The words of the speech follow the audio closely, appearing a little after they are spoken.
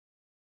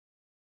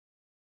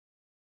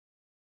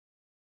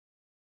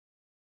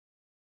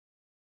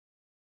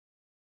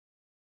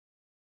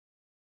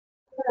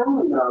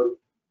You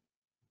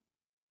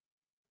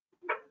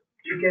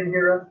can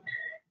hear us?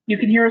 You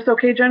can hear us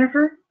okay,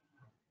 Jennifer?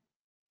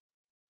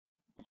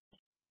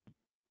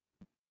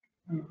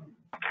 So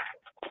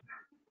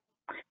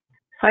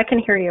I can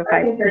hear you if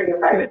I do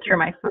it through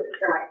my phone.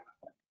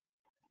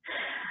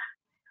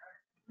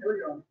 Here we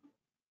go.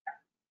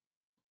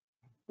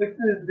 This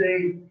is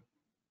the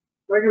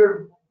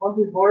regular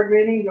monthly board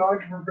meeting, the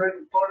Orangeburg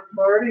Regional Port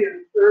Authority.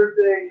 It's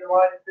Thursday,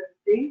 July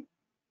 15th,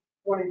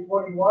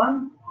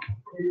 2021.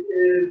 It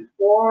is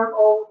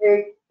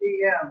 4:08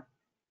 p.m.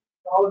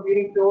 Call the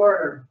meeting to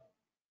order.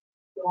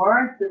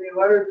 Lawrence, any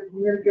letters of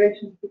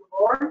communication to the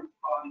board?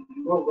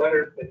 No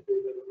letters, but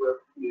there's a number of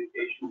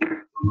communications.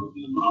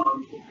 You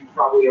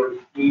probably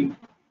already seen.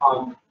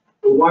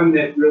 The one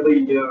that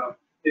really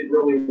did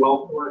really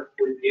well for us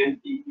was the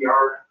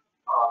NCPR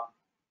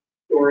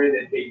story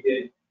that they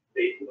did,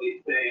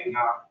 basically saying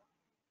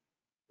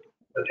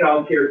a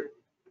child care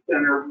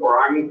center for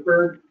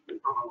Ogdensburg from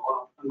an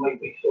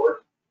unlikely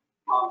source.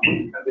 I've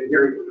been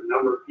hearing from a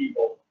number of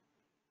people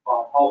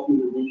all through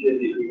the region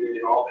and even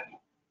in Albany.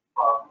 I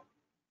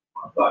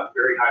thought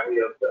very highly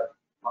of them.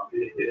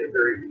 They did a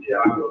very good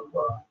job of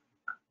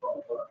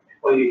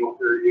explaining what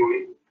they're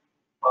doing.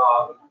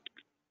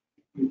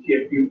 You can see a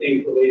few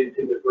things related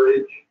to the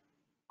bridge.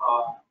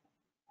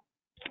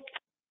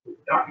 We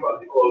talked about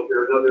the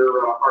closure. Another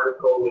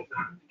article was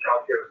on the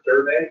child care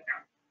survey.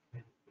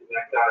 And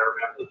that got our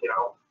message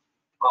out.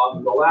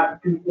 The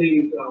last two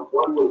things,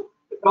 one was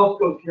the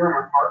telescopes here in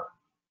our park,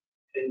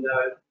 and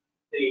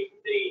they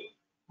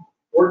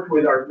worked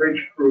with our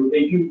bridge crew.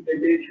 They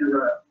did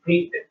your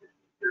paint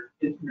their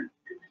instruments.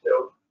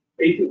 So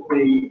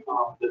basically,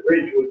 the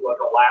bridge was like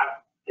a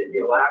lab, it'd be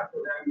a lab for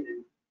them,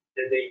 and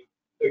then they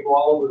go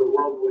all over the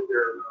world with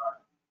their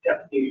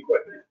testing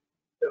equipment.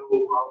 So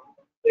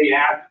they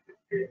asked,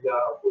 and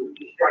we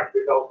just tried to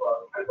develop a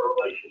kind of a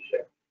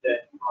relationship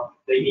that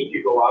they need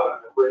to go out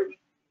on the bridge.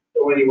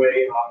 So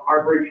anyway,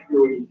 our bridge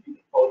crew, and you see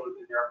the photos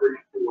in there, our bridge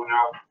crew went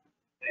out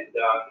and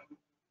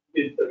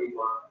did some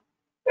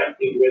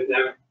testing with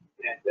them,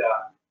 and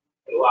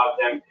it allowed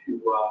them to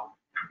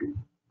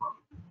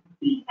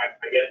I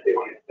guess they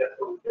wanted to test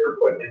some of their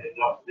equipment, and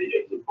also they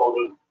did some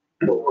photos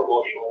for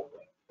promotional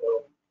things. So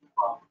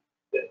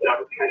that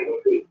was kind of a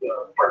good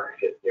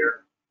partnership there.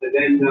 And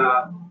then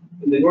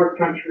in the North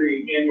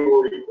Country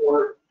annual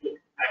report,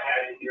 I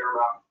had in here,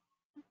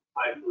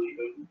 I believe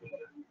it was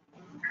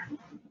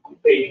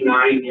page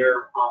 9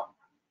 here.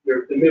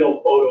 The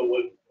middle photo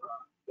was,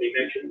 they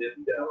mentioned that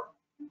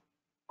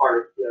part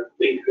of the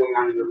things going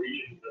on in the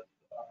region,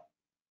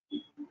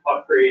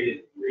 upgrade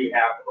and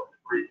rehab of the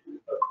bridge.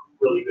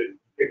 Really good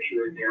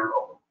picture in there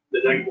of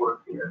the night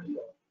work here.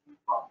 So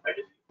I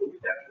just included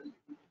that as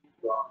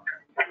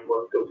kind of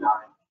what goes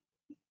on.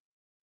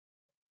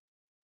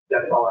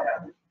 That's all I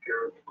have.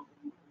 Sure.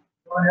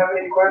 Anyone have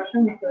any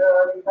questions,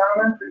 any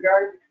comments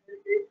regarding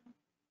communication?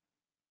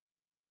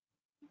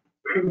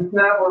 If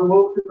not, we'll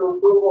move to the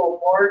approval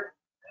of board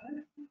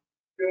minutes.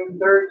 June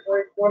 3rd,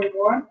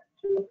 2021,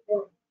 June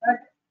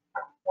 22nd,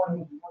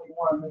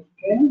 2021. Mr.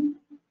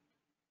 King?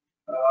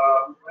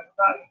 It's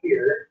not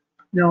here.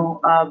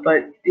 No,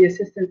 but the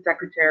Assistant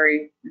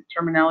Secretary, Ms.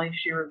 Terminelli,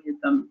 she reviewed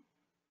them.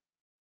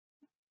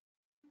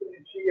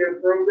 Did she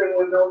approve them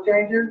with no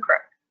changes?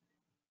 Correct.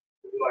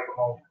 Would you like a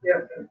motion?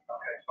 Yes, sir.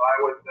 Okay, so I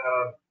would,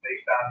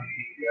 based on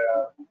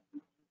the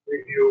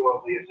review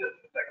of the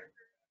Assistant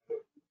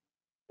Secretary,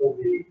 will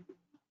be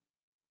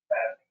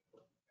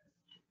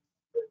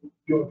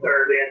June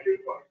 3rd and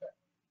June 22nd.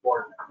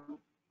 Board.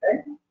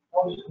 Okay.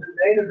 Motion is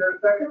made. Is there a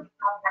second?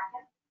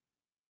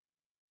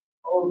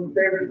 All those in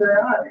favor say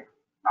aye.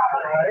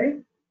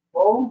 Aye.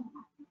 Opposed?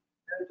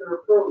 Minutes are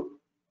approved.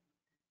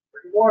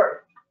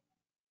 Report.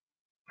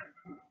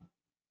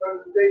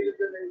 Presentations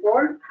and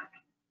report.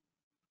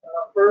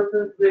 First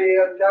is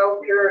the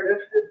Child Care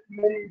Initiative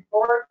Committee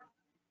report.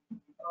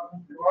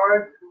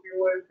 Lawrence, if you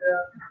would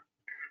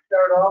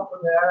start off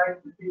with that, I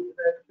can see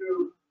that too.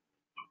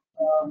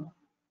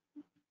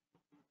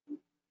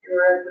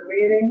 You're at the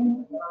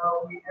meeting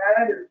we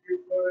had, if you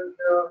would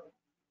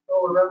go the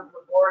rest of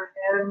the board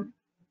and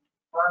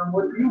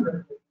what you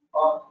missed.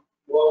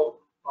 Well,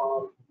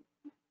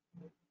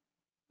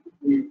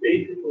 we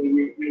basically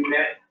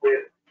met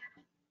with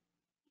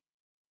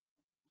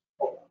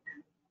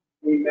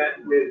the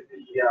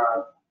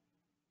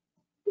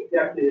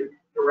executive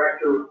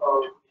director of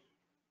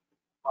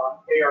ARC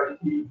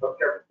of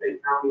Jefferson State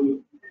County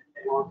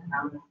and Orange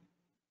County,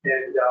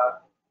 and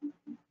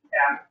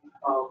asked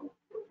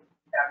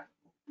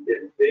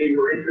if they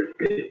were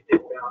interested in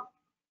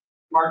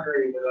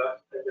partnering with us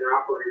as an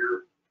operator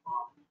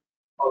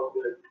of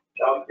the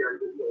child care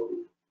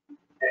facility.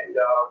 And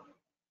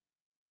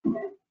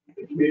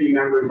the committee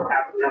members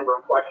asked a number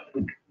of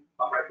questions.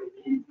 I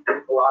believe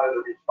a lot of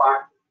the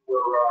responses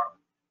were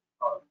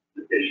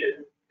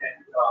sufficient,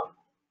 and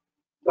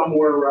some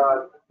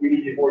were we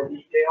needed more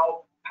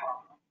detail.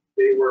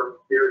 They were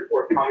very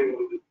forthcoming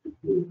with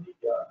the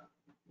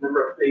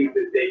number of things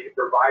that they could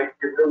provide.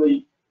 It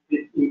really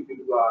did seem to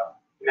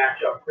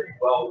match up pretty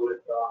well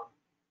with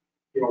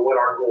what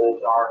our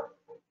goals are.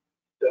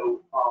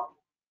 So,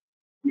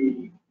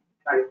 we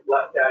kind of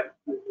left that,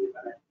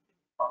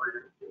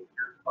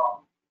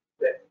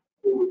 that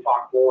we would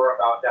talk more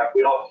about that.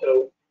 We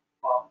also,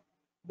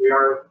 we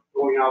are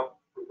going out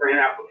for grant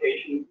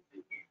applications.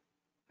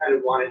 Kind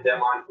of wanted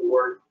them on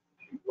board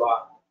to,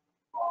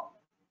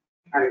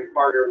 kind of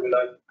partner with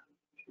us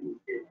to,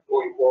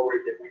 going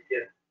forward, that we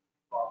get,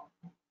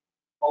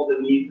 all the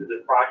needs of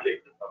the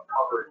project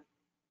covered,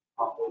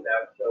 with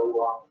that.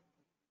 So,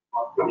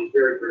 which is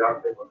very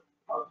productive.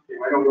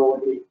 I don't know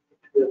any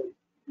really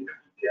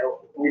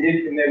details. We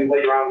did, and then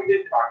later on, we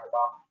did talk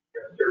about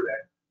the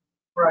survey.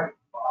 Right.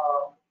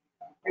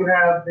 You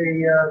have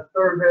the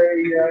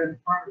survey in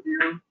front of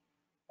you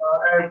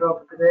as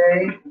of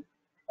today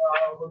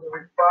with the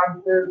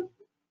responses.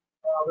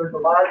 There's a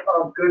lot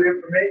of good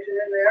information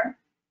in there.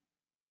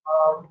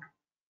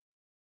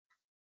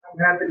 I'm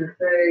happy to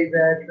say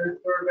that this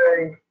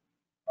survey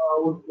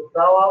was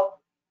developed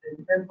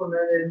and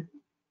implemented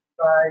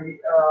by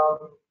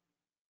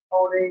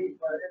Tony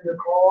and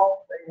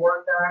Nicole. They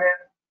worked on it.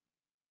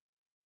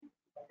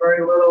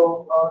 Very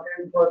little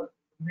input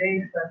from me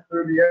sent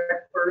through the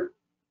experts.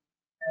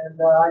 And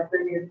I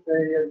think it's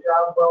a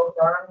job well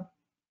done.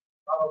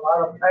 A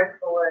lot of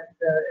excellent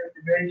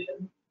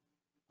information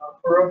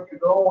for us to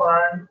go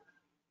on.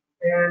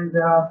 And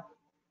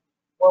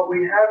what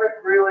we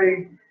haven't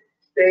really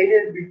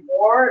stated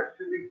before, it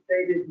should be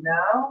stated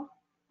now,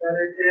 that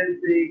it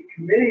is the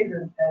committee's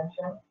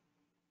intention,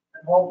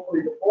 and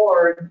hopefully the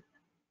board,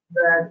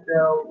 that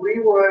we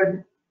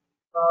would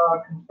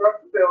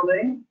construct the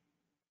building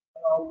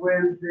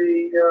with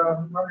the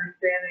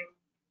understanding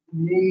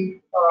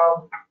need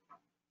of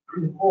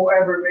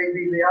whoever may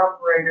be the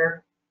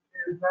operator.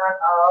 It is not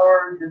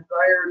our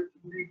desire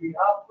to be the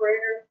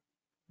operator,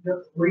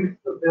 just lease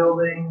the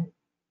building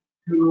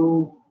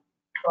to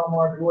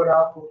someone who would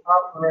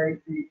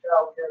operate the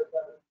child care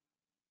center.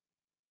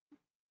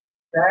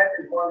 That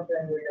is one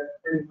thing we have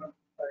pretty much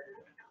decided.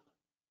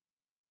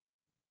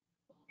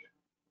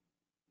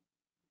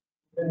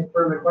 Any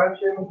further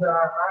questions on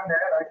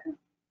that? I could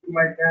do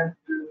my best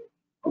to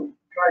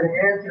try to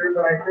answer,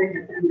 but I think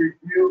if you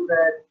review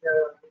that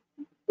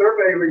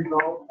survey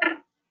results,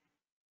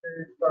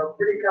 it's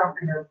pretty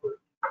comprehensive.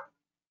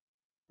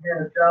 Again,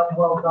 a job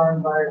well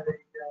done by the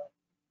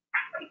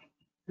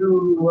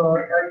two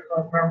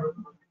excellent members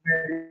of the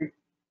committee.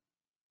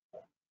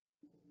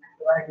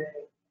 I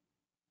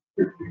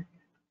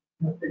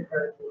take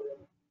credit for it.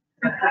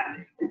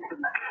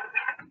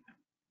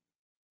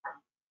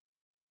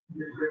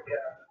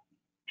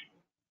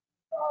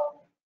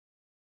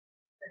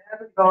 It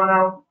hasn't gone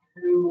out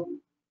to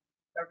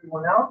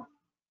everyone else.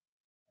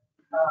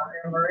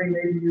 Anne Marie,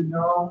 maybe you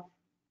know.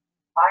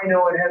 I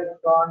know it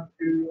hasn't gone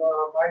to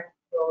my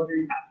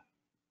facility.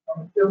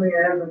 I'm assuming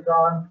it hasn't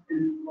gone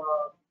to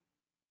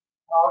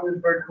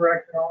Augsburg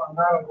Correctional. I'm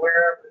not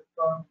aware if it's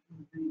gone to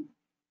the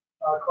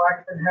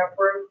Claxton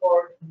Hepburn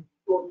or some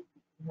schools.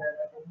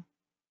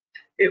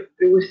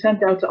 It was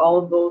sent out to all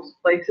of those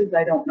places.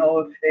 I don't know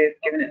if they've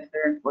given it to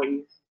their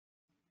employees.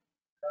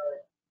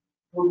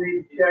 We'll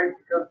need to check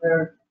because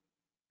there's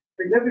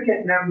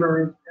significant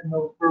numbers in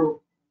those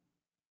groups.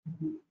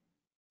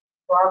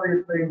 So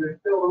obviously, there's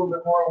still a little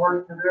bit more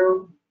work to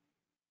do.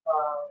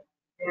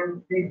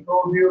 And Steve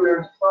told you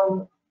there's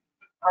some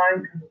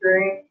time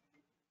constraint.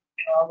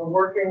 We're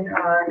working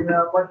on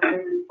much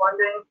needed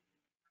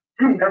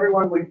funding.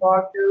 Everyone we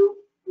talked to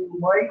who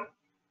might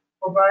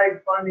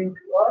provide funding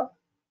to us,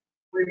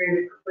 we made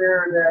it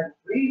clear that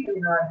we do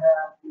not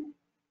have the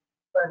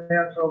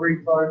financial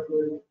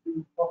resources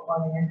to put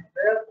money into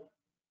this,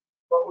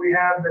 but we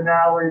have the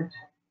knowledge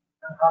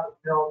on how to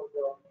build the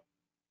building.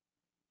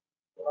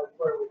 So that's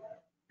where we are.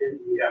 And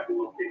we have the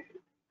location.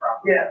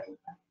 Yes,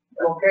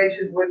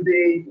 locations would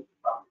be,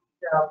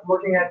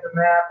 looking at the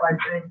map, I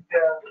think,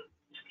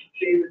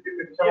 Steve, if you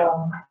could tell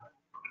them.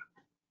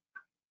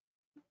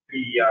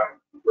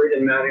 Right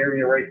in that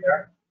area right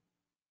there.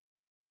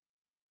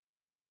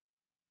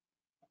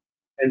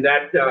 And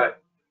that,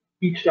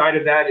 each side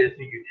of that is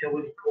the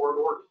utility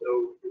corridor,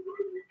 so we're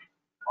looking at the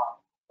cost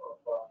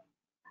of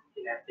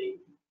connecting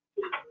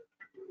to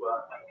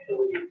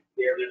utility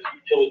there. There's a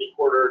utility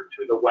corridor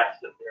to the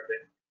west of there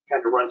that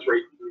kind of runs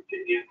right through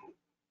Virginia.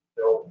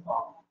 So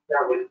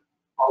that was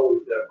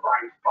always the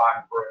prime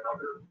spot for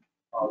another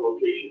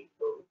location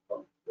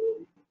for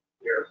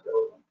there.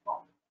 So I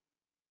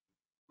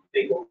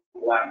think over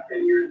the last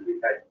 10 years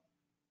we've had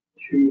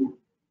two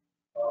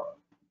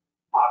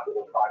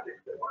possible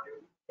projects that were new.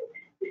 So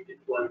we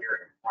did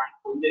preliminary.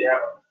 We did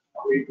have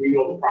we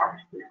know the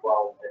property pretty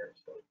well there.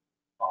 So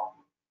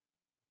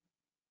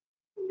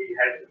we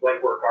had some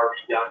legwork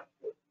already done.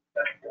 So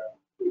that,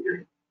 we've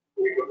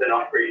been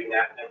upgrading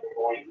that, and we're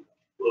going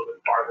a little bit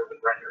farther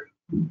with rendering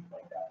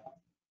like that.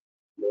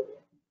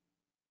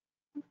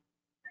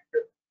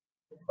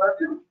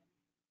 Questions?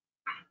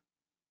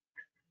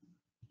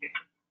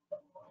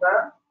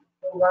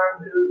 Move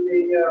on to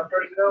the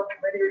personnel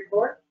committee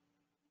report.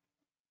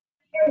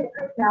 The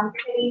personnel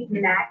committee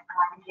met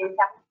on June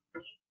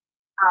 17th.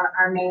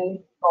 Our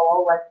main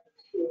goal was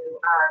to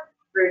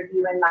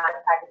review and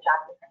modify the job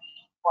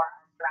description for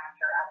our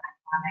Director of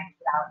Economic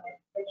Development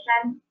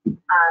position.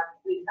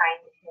 We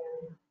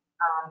fine-tuned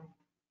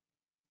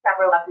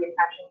several of the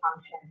essential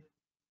functions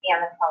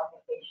and the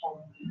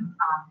qualifications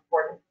for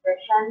the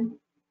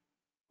position.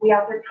 We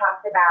also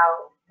talked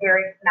about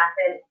various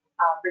methods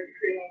of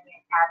recruiting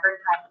and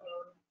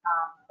advertising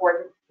for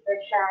this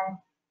position.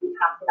 We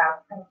talked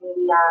about print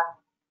media,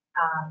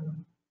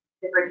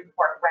 the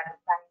Bridgeport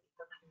website,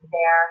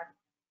 there,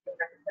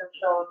 different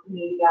social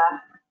media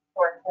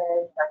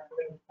sources like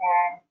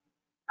LinkedIn,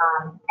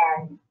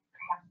 and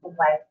perhaps some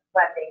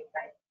web-based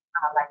sites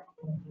like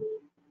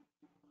Indeed.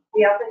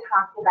 We also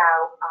talked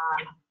about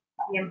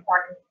the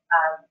importance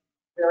of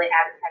really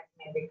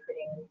advertising and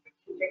recruiting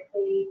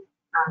strategically.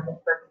 The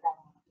person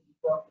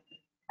who will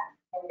be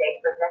candidate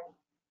for this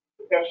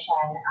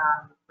position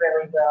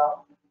really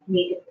will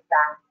need to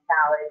possess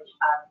knowledge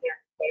of New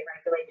York State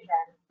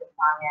regulations,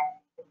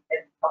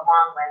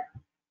 along with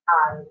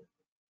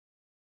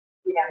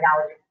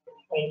knowledge of the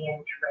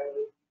Canadian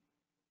trade.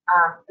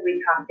 So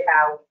we talked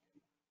about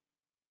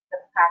the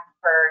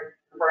Plattsburgh,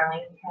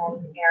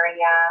 Burlington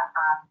area,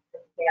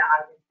 the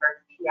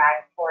Augsburg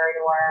TI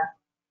corridor,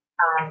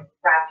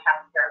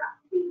 Rochester,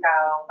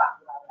 Oswego,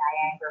 Buffalo,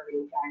 Niagara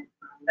region.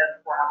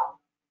 Those were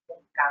all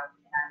discussed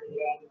in our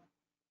meeting.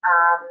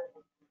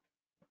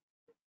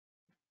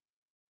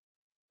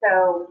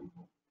 So,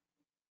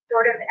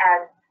 sort of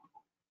as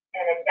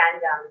an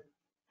addendum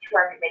to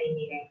our committee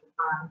meeting,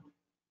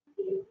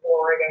 we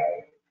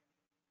forwarded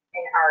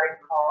an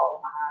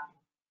article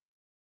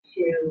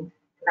to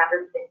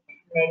members of the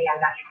committee. I'm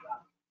not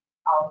sure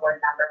all board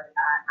members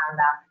on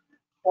the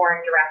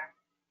foreign direct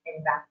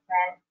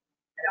investment.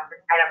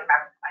 I don't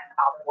remember if I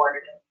called the board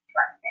or just to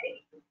our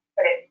committee,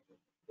 but it's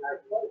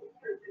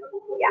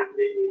yeah. Okay.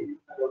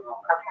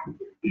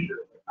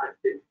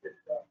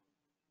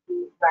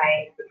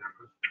 Right.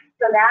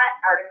 So that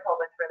article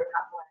was really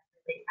helpful and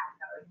really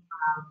echoed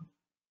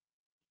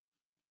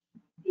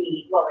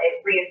it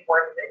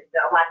reinforces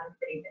the 11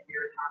 cities that we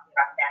were talking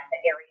about, that the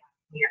area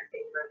in New York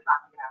State we were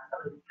talking about,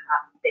 some of the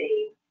top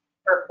cities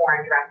for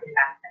foreign direct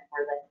investment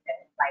were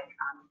listed, like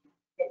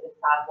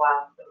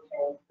Mississauga,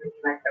 which is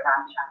like the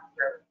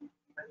Rochester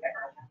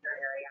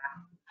area.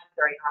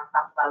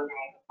 Buffalo,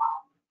 Niagara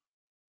Falls.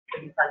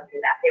 We just went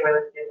through that. They were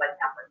listed like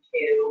number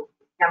 2.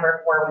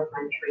 Number 4 was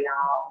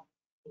Montreal.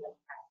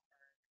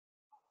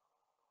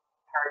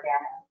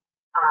 Target.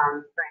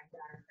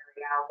 Brampton,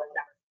 Ontario was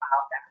number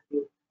 12. That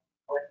was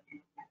listed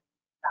in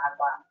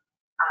Mississauga,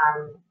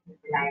 the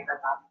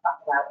Niagara Falls,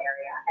 Buffalo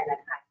area, and then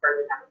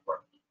Plattsburgh was number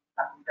 14.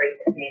 That's great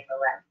that made the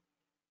list.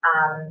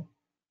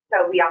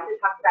 So we also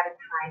talked about a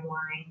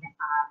timeline.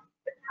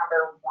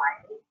 September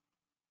 1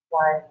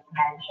 was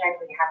mentioned.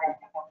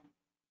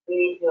 We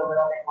need to do a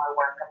little bit more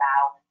work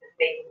about just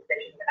making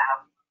decisions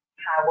about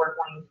how we're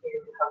going to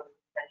host the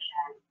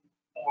position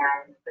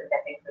and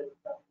specifically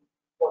the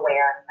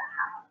where and the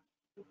how.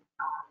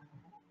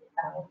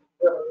 So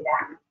we'll do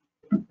that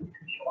for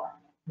sure.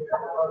 We have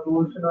a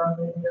resolution on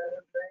the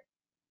other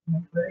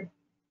thing.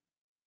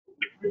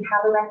 We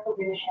have a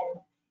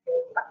resolution to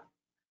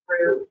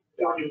approve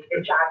the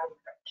job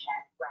description.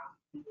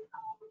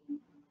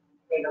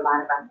 Made a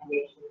lot of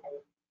recommendations and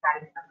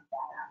trying to sum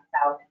that up.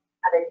 So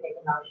I would take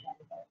a motion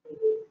that we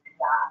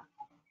adopt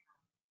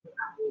the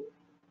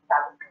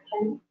job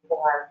description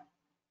for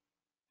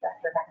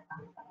Director of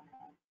Economic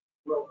Development.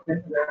 Well,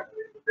 this is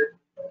actually the business.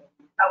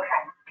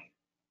 Okay.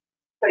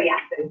 So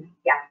yes. Okay.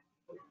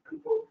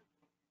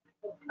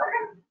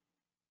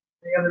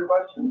 Any other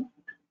questions?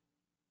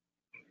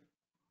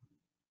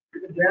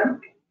 Jen? You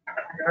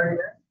already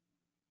there?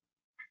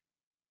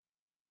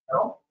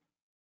 No?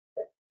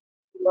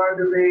 You want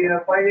to do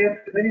the finance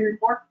committee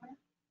report?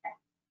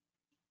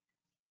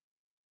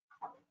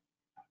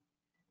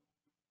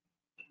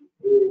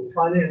 The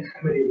finance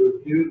committee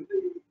reviewed the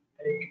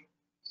pay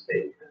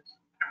statements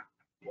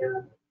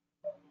and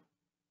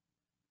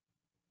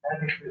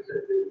having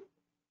specific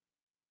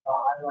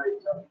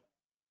highlights of.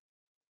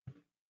 I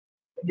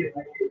think it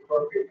might be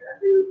appropriate to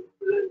have you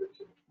present it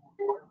to the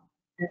board.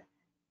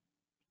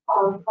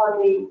 On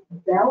the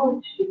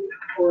balance sheet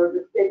for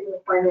the statement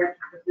of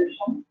financial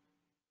position,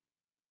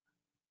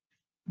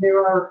 there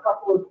are a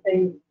couple of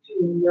things to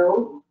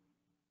note.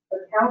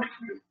 Accounts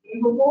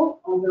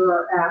receivable under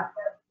our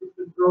assets, this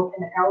is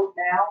broken out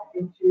now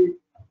into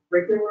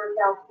regular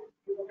accounts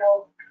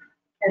receivable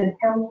and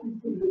accounts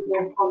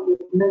receivable under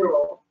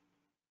minerals.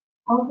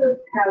 Compass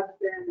has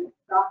been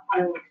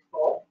stockpiling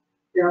salt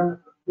down at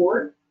the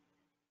port,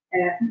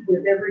 and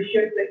with every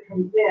ship that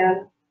comes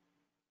in,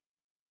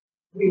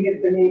 we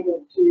have been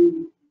able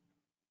to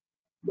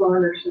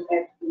garner some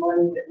extra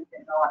money that we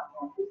had not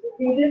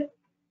anticipated,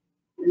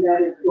 and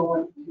that is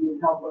going to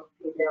help us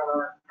pay down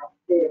our accounts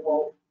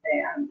payable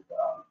and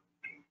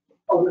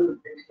other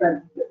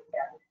expenses that we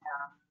have to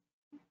have.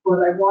 But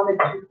I wanted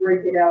to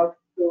break it out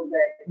so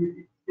that you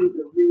can see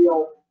the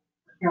real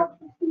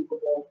accounts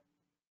receivable,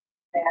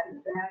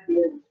 and that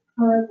is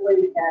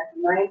currently at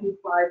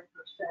 95%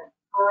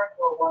 current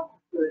or 1 to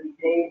 30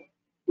 days.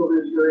 So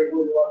there's very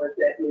little of it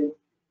that is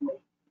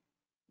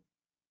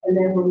And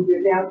then when we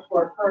get down to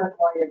our current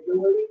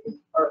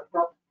liabilities, our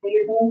accounts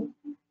payable,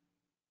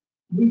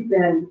 we've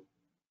been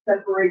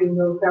separating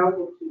those out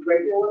into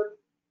regular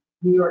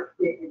New York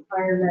State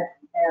retirement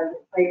and the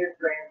Tiger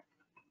grant.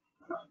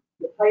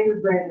 The Tiger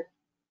grant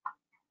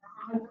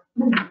is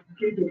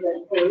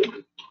been paid,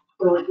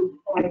 so at this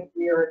point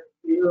we are at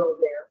zero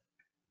there.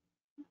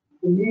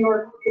 The New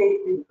York State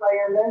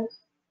retirement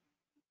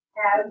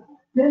has,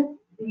 since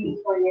these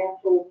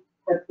financials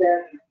have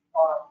been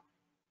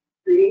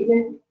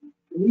created,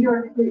 the New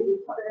York State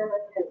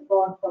retirement has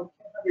gone from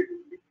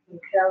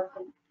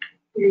 216,000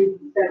 to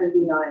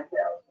 79,000.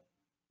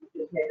 We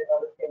just made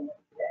another payment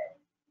today.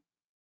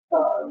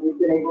 We've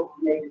been able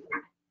to make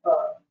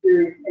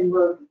serious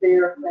inroads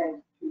there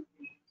thanks to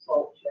the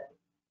salt check.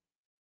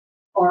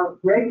 Our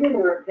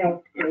regular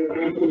accounts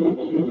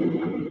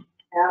payable,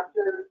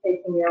 after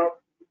taking out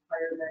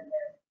retirement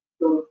and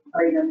those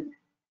items,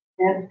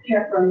 and the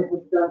check run that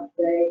was done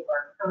today,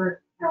 our current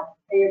accounts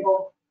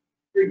payable,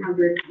 $359,000.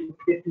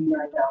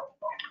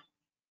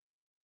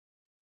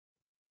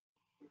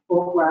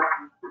 Won't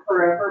last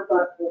forever,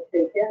 but we'll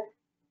take it.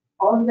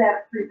 On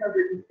that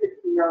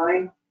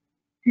 359,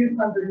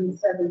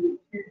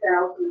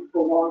 272,000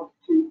 belongs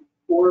to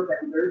 4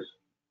 vendors.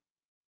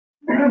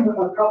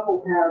 A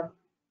couple have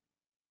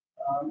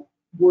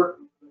work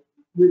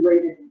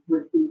related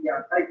with the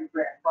Tiger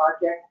grant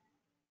project,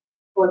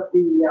 but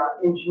the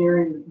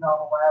engineering is not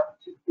allowed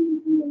to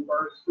be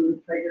reimbursed through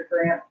the Tiger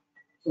grant,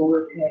 so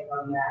we're paying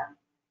on that.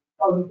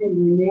 Of the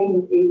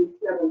remaining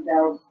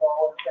 $87,000,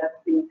 that's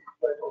being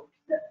split over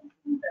 17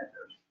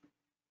 vendors.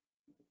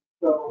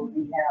 So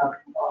we have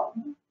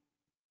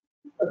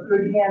a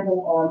good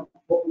handle on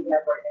what we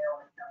have right now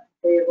in accounts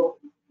payable.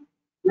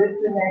 With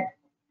the next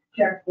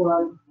check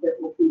run that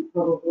will be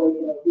probably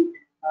in a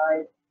week's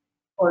time,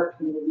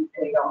 partially will be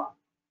paid off.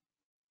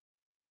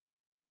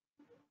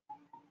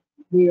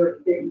 New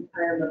York State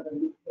retirement will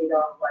be paid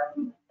off by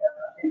the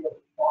end of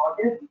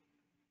August,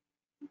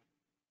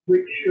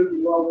 which should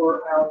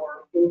lower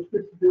our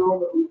interest bill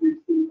that we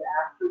received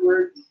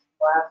afterwards.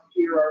 Last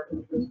year, our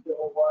interest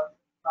bill was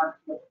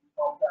approximately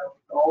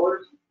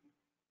 $12,000.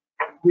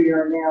 We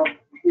are now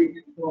 3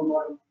 to 4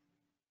 months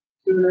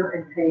sooner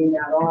and paying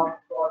that off,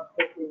 so I'm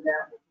hoping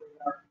that will bring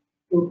our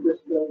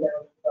interest bill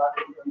down to about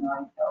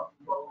 $9,000,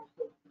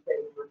 so stay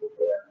over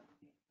there.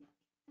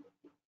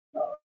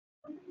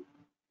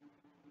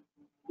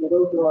 So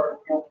those are our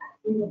accounts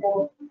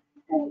receivable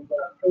and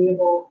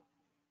payable.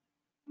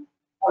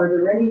 Are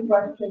there any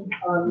questions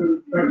on the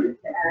budget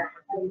to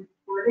action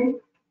reporting?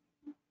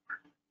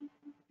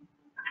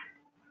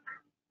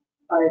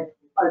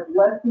 I've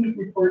left these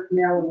reports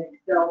now in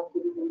Excel so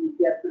that when you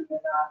get them, they're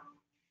not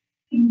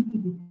easy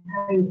to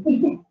find.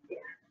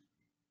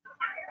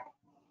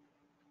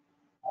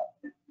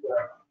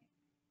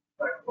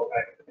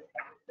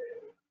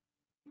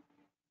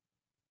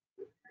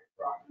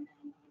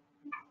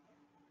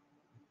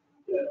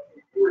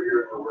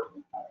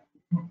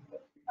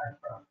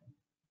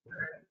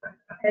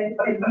 And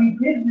we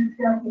did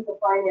discuss with the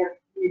finance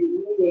committee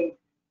meeting,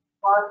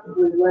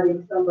 possibly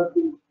letting some of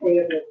these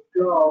payables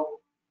go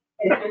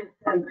and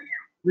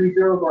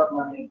reserve our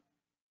money.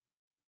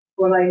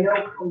 But I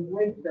know from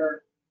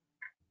winter,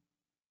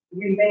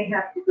 we may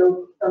have to go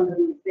to some of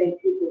these same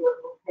people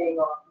that we're paying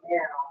off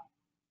now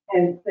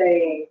and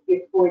saying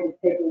it's going to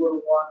take a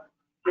little while to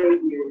pay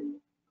you.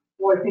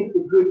 Well, I think the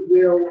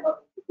goodwill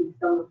of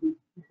some of these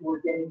people who are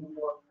getting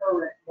more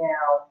current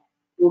now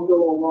will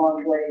go a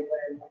long way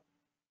when,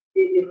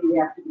 if we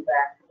have to go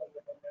back to them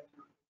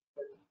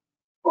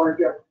or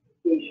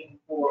justification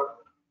for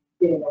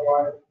getting a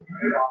lot of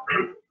paid off.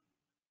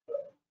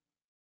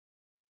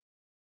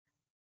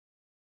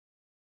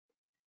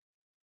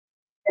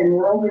 And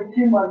we're only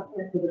 2 months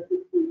into the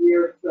fiscal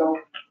year, so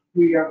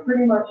we are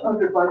pretty much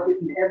under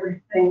budget in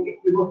everything if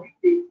you look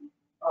at the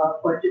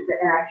budget to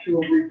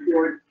actual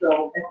report.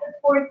 So at this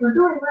point, we're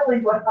doing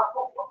really well.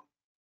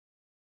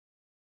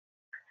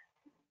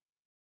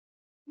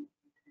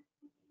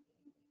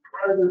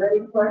 Are there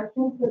any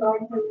questions that I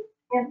can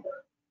answer?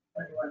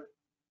 Anyone?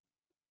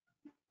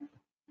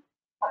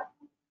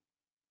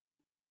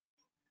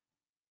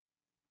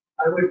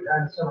 I would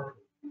add some,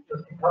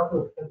 just a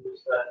couple of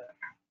things that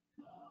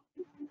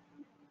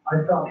I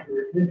thought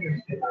were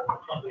interesting on the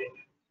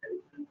financial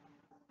statement.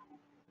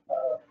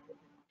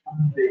 On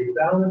the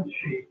balance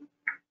sheet,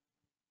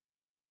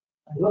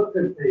 I looked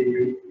at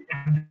the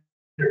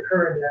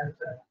current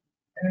assets,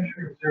 cash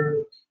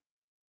reserves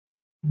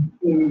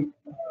include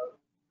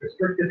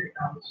restricted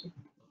accounts,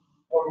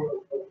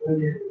 total of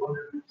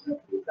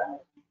 $1,170,000.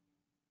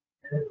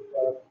 And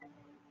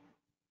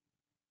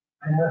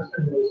I asked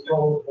and was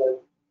told that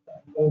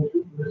those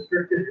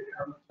restricted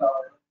accounts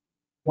are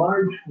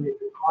largely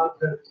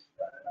deposits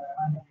that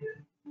I'm in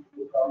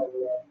with our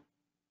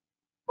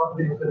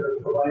companies that are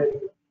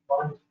providing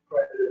bonds,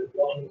 credit,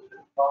 loans,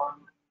 and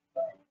bonds.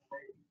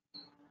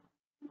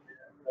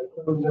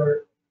 Those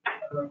are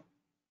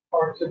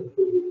parts of the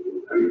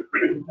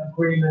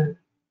agreement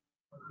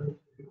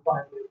to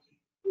finance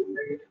with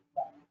negative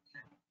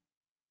financing.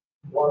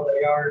 While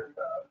they are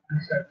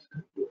assets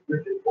that will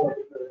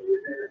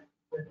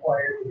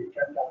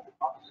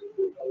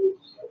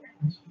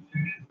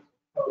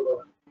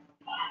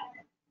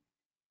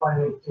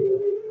financing.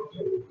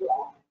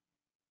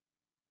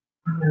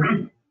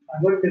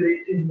 I looked at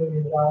 $18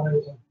 million in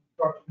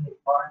construction of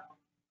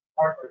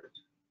partners.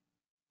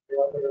 The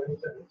other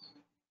incidents.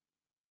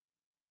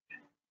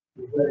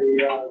 The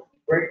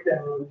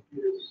breakdown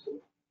is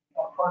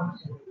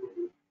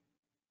approximately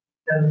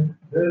 $10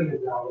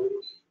 billion.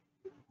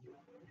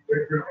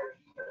 Bigger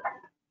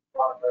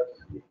progress.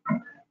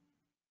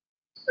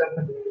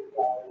 $7 million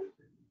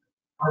in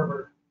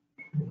harbor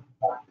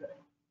project.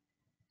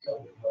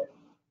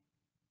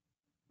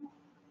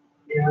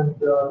 And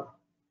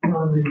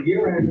on the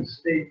year-end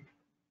statement,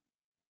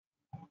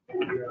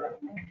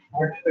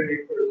 March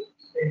 31st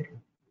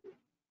statement,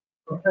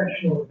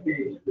 professional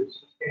fees were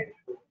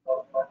substantially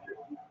above budget.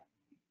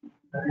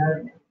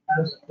 And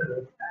as to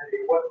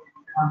what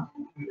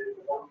constituted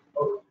one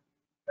vote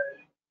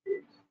professional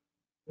fees,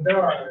 there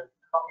are a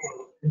couple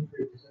of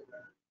increases in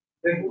the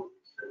big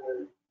ones that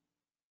are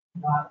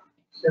not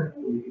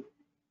simply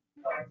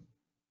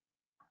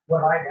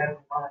what I had in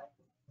mind.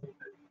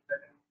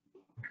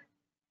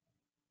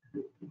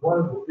 One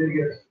of the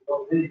biggest,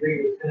 well, the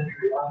biggest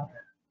entry on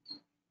that is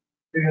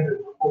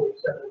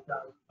 $347,000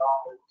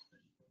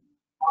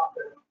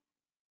 profit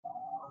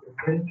on the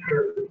wind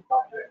turbine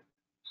project.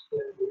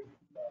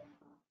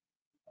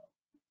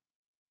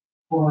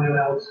 Full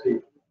LLC.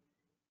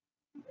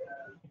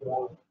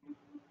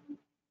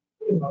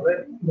 And,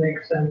 that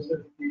makes sense if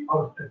we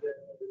posted it,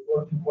 it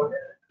wasn't what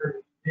had occurred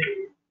to me,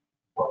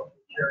 what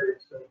the carrier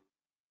said.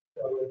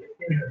 So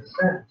in a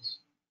sense,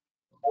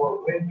 the more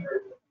wind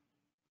turbine,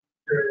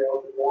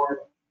 the more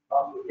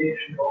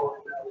obligation or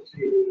LLC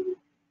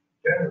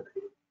generate,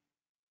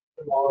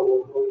 the more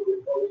will go to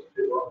those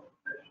two our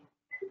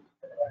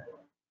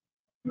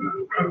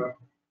professional.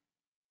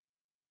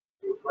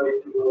 Replace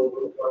the role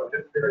of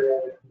just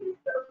periodically.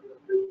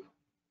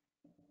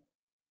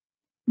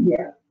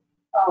 Yeah.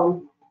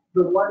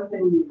 The one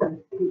thing you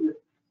can see with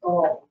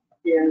salt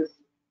is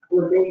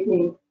we're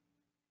making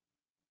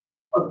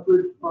a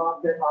good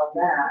profit on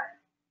that,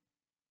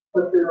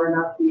 but there are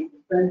not the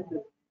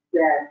expenses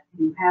that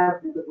you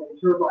have with the wind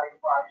turbine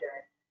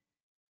project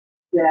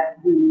that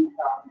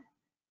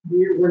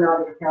we're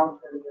not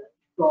encountering with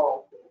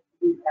salt.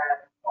 We've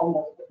had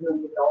almost $1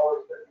 million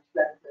that we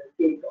spent to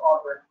gate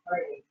Auburn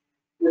training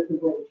with the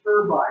wind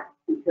turbine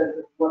because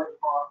of what it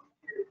costs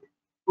to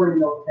bring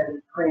those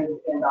heavy cranes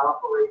and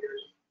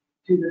operators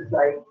to the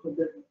site for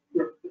this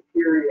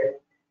period.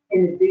 In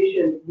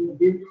addition, we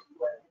do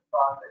split the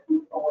profit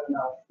with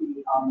OMLC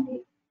on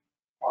the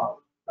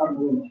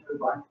wind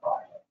turbine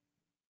project.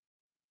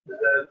 Is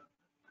that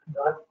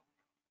not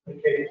the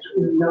case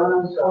with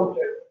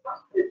Non-subject,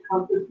 it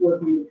comes with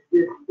the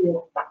existing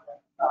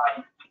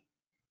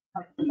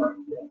customer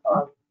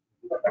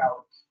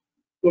about.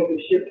 So the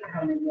ship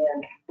coming in,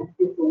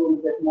 it's a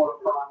little bit more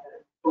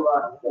profit for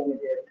us than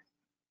it is.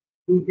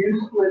 We do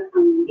split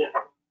the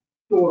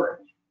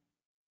storage,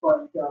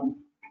 but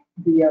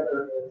the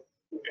other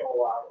is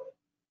all ours.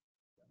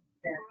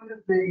 And one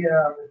of the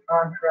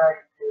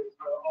contract is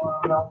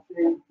OMLC,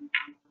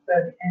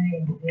 that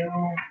any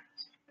new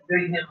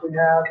business we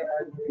have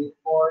as a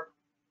report,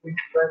 we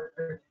spread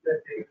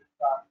 50%.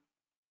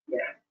 Yeah.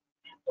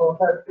 So if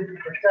that's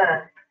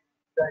 50%,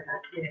 then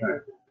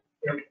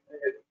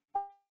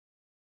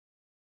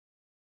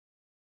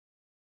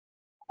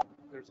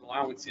there's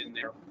allowance in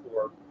there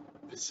for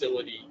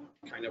facility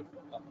kind of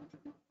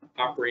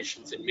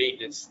operations and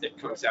maintenance that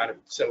comes out of,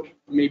 so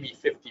maybe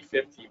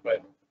 50-50,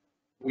 but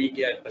we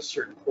get a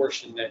certain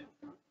portion that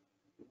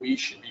we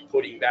should be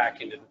putting back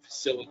into the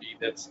facility.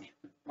 That's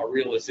a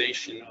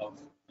realization of,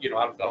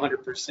 out of the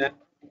 100%,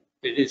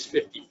 it is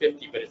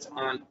 50-50, but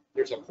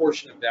there's a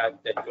portion of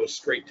that that goes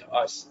straight to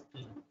us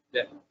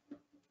that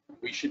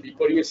we should be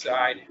putting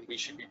aside and we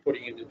should be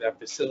putting into that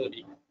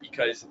facility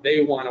because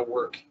they want to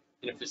work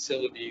in a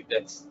facility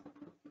that's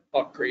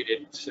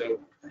upgraded.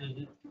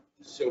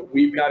 So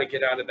we've got to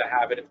get out of the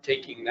habit of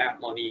taking that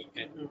money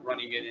and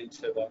running it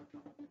into the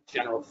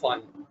general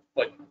fund.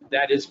 But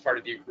that is part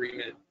of the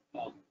agreement,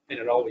 and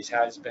it always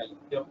has been.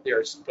 But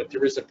there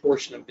is a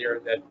portion of there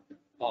that,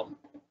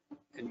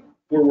 and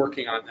we're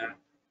working on that.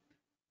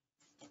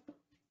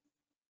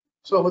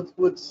 So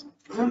what's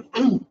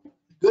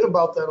good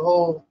about that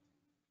whole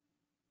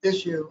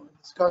issue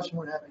and discussion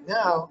we're having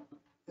now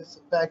is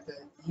the fact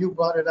that you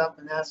brought it up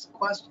and asked the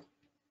question.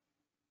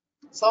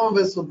 Some of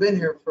us who've been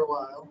here for a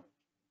while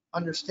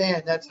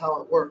understand that's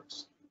how it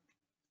works.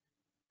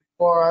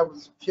 Before I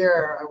was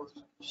chair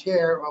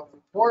of the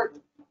port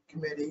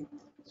committee,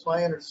 so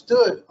I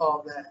understood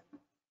all that.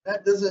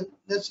 That doesn't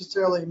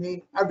necessarily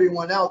mean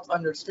everyone else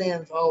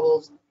understands all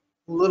those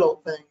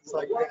little things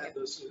like that.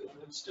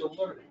 I'm still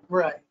learning.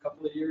 Right. A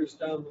couple of years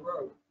down the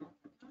road.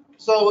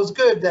 So it was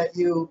good that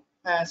you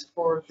asked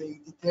for the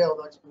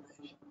detailed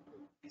explanation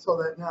so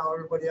that now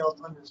everybody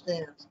else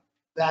understands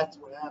that's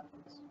what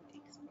happens.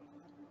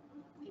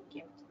 Thank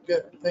you.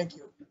 Good, thank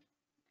you.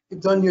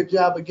 You've done your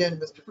job again,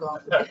 Mr.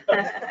 Crawford.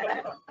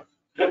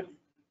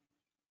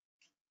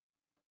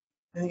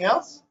 Anything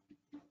else?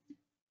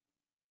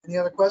 Any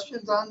other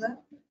questions on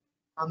that?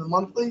 On the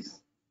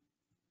monthlies?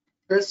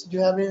 Chris, did you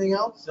have anything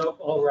else? Nope,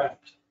 all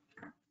wrapped.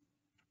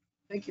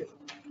 Thank you.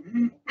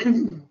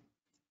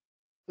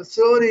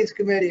 Facilities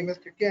Committee,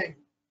 Mr. King.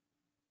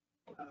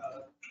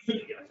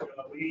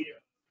 We,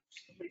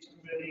 Facilities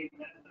Committee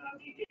met on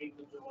the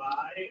 8th of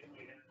July, and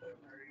we had a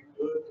very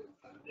good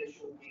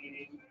initial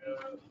meeting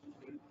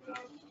with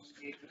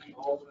Steve and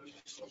all the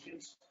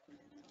associates,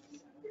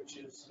 which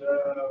is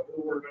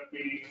who we're going to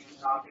be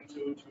talking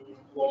to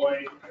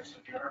employ,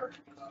 actually, we are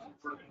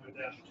working with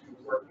them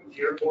to work with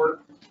the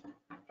airport.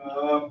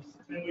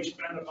 And we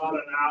spent about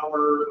an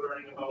hour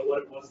learning about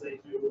what it was they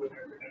do and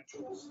their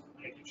credentials,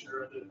 making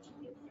sure that it's a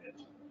good fit.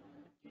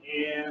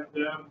 And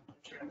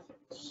trying to think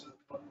what's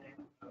what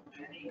name,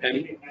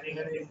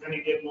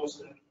 Penny did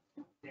most of it.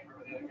 Can't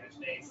remember the other guy's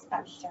name.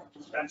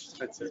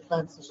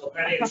 Spencer. So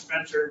Penny and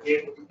Spencer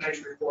gave a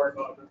nice report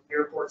about the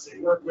airports they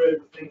work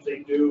with, the things they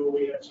do.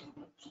 We had some,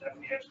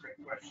 Stephanie asked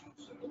great questions.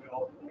 So we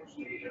all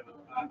actually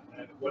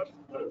what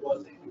it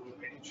was they do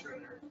and making sure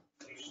they're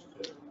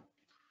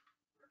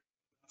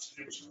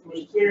it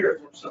was clear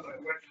from some of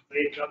the questions,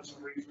 they had done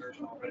some research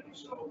already,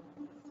 so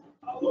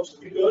looks to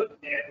be good.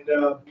 And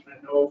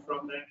I know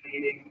from that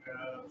meeting,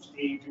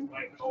 Steve, you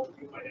might have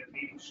a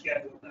meeting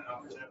scheduled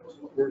now, because that was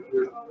what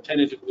We're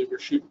tentatively, we're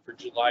shooting for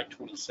July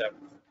 27th.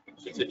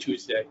 It's a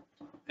Tuesday.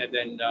 And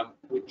then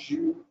would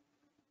you,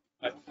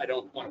 I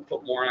don't want to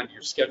put more on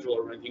your schedule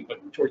or anything,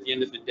 but toward the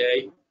end of the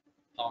day,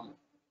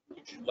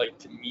 would you like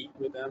to meet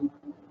with them?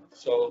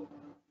 So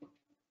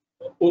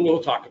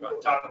we'll talk about it.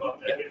 We'll talk about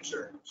that, yeah,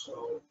 sure.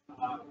 So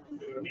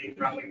it would be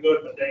probably good,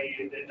 but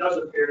it does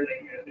appear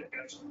they've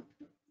got some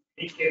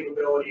neat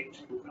capability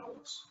to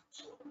help us.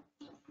 So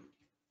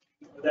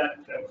that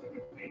was a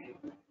good meeting.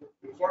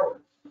 Move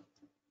forward.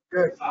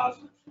 Good.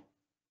 Positive.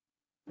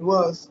 It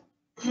was.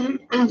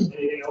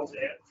 Anything else to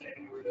add?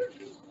 Sandy, you were there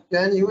too.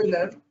 Jen, you were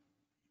there.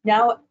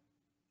 No,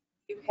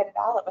 you hit it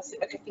all. It was,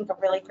 I think, a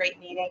really great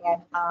meeting.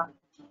 And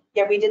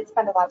yeah, we did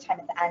spend a lot of time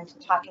at the end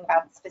talking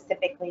about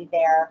specifically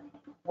their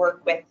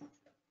work with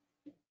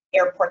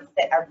airports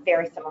that are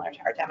very similar to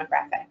our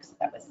demographics.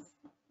 That was.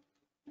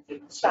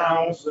 It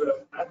sounds,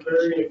 I'm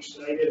very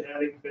excited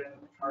having been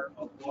part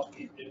of what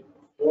we did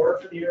before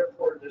for the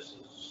airport. This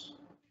is.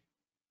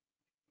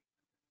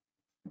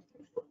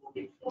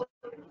 Moving forward.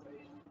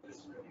 This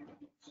is really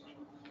good. So,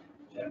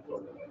 that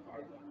was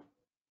part of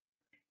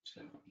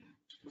that.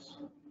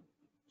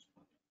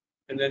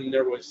 And then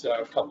there was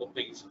a couple of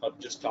things, I'll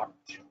just talk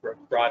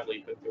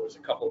broadly, but there was a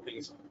couple of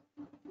things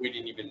we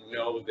didn't even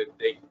know that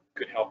they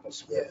could help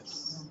us with.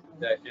 Yes.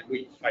 That,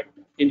 and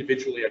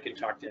individually, I can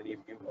talk to any of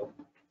you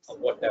of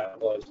what that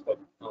was, but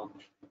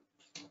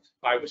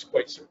I was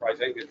quite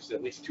surprised. I think there's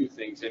at least two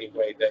things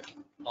anyway that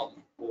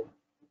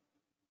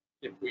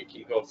if we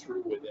can go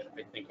through with it,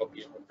 I think will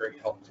be of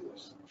great help to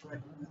us.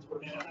 Are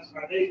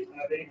they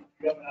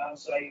coming on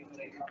site when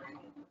they come in?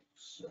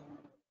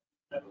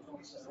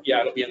 Yeah,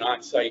 it'll be an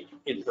on-site,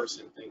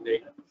 in-person thing.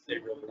 They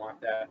really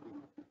want that.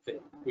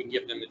 We can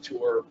give them a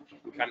tour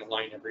and kind of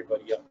line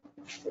everybody up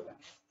for that.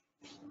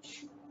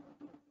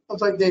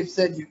 It's like Dave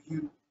said,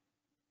 you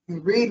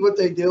read what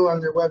they do on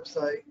their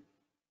website.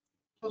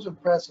 It was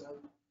impressive.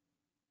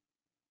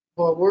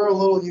 But we're a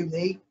little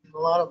unique in a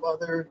lot of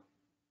other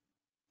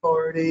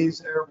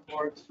authorities,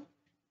 airports,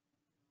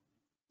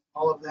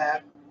 all of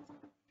that.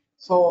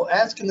 So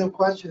asking them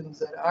questions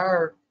that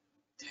are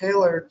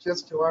tailored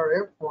just to our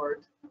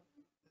airport,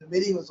 the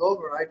meeting was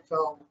over, I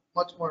felt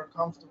much more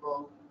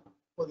comfortable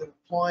with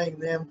employing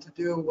them to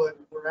do what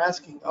we're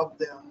asking of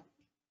them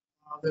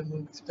than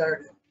when we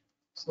started.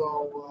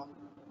 So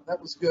that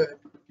was good.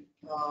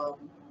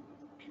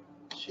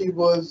 She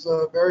was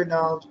very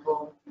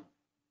knowledgeable,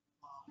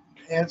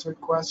 answered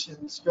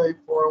questions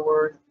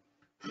straightforward,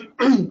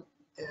 and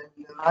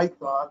I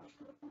thought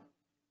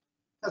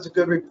that's a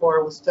good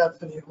rapport with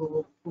Stephanie,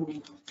 who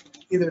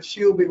either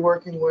she'll be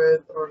working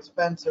with or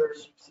Spencer.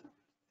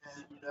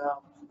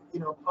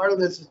 And part of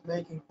this is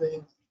making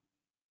things.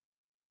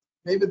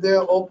 Maybe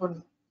they'll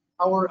open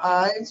our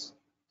eyes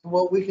to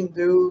what we can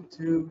do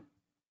to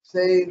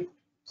save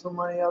some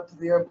money out to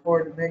the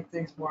airport and make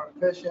things more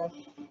efficient.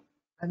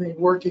 I think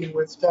working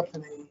with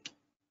Stephanie,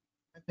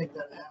 I think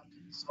that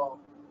happened. So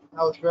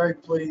I was very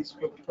pleased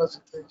with the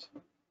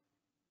presentation.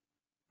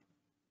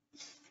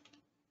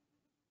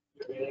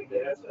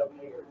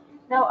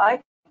 No,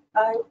 I've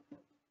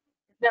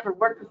never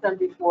worked with them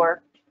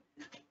before,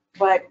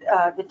 but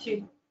the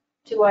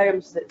two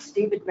items that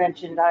Steve had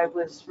mentioned, I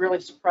was really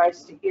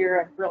surprised to hear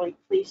and really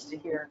pleased to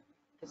hear,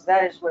 because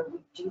that is where we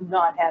do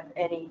not have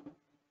any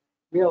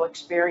real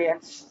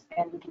experience,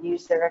 and we can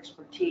use their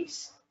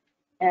expertise.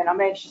 And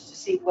I'm anxious to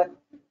see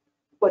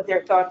what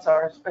their thoughts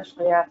are,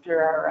 especially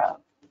after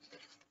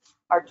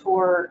our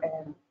tour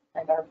and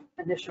our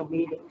initial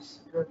meetings.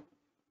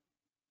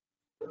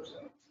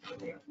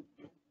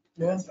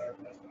 Yeah.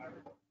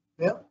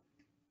 Yeah.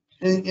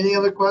 Any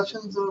other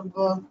questions of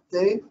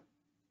Dave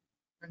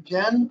or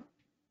Jen,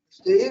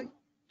 Steve,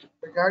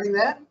 regarding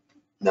that?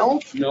 No?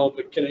 No,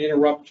 but can I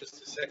interrupt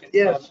just a second?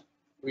 Yes.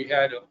 We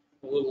had a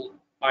little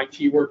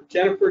IT work.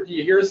 Jennifer, do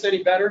you hear us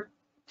any better?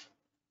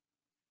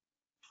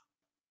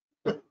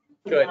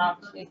 Good.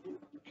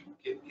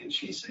 Can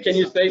she say? Can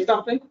you say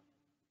something?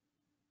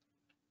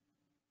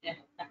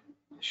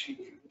 She.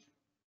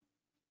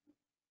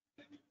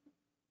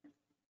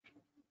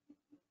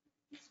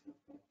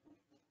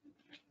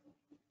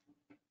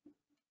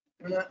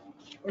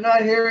 We're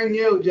not hearing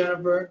you,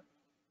 Jennifer.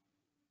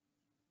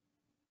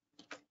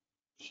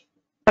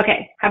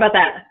 Okay, how about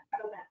that?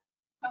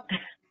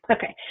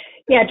 Okay,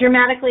 yeah,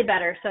 dramatically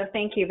better. So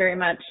thank you very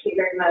much.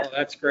 Oh,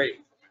 that's great.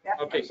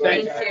 Okay,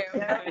 thank you.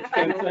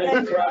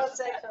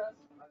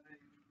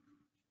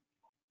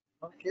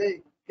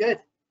 Okay, good.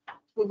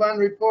 Let's move on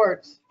to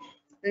reports.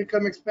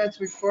 Income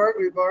expense report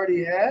we've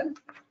already had.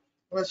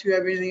 Unless you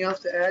have anything else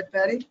to add,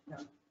 Patty? No.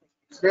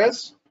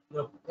 Chris?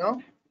 No.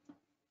 No?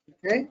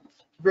 Okay.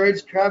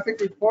 Bridge traffic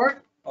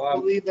report. I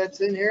believe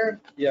that's in here.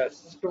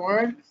 Yes. Mr.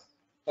 Warren?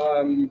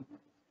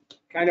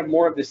 Kind of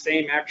more of the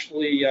same,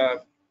 actually,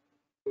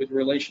 with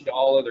relation to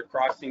all other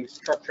crossings.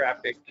 Truck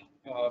traffic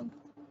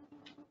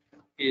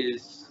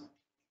is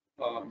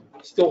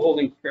still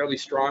holding fairly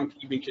strong,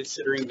 even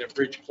considering the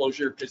bridge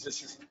closure, because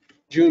this is,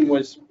 June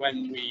was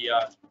when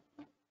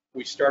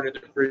we started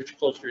the bridge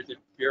closure the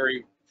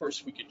very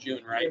first week of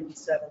June, right?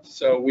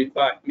 So we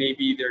thought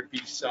maybe there'd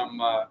be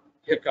some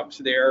hiccups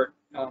there.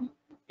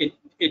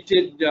 It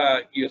did,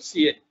 you'll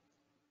see it,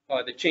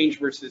 the change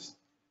versus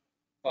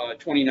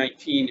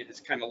 2019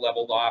 is kind of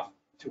leveled off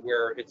to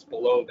where it's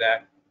below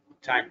that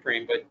time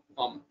frame, but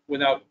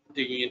without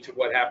digging into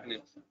what happened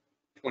in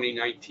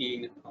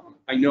 2019,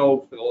 I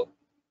know for the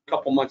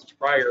couple months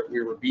prior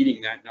we were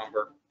beating that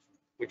number,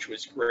 which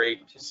was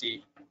great to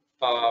see.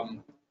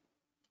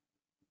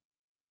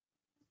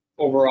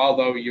 Overall,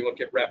 though, you look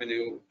at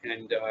revenue,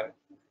 and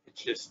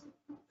it's just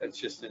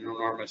an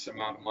enormous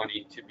amount of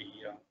money to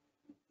be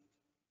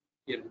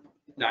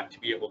not to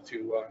be able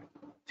to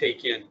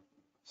take in.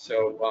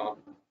 So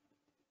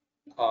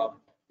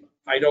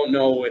I don't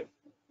know if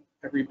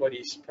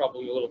everybody's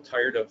probably a little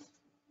tired of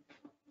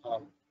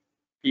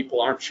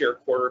people armchair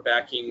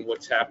quarterbacking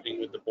what's happening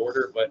with the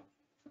border, but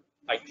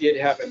I did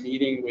have a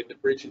meeting with the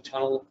Bridge and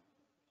Tunnel,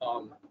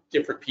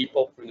 different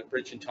people from the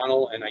Bridge and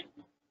Tunnel, and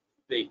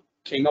they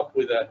came up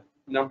with a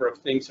number of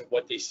things of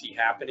what they see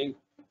happening.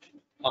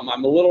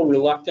 I'm a little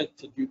reluctant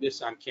to do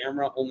this on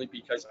camera only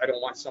because I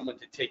don't want someone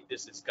to take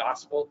this as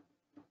gospel,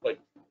 but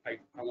I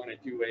want to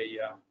do a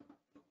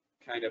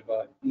kind of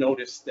a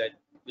notice that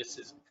this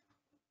is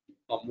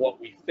what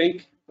we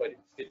think, but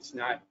it's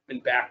not been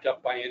backed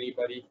up by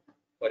anybody.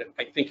 But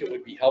I think it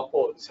would be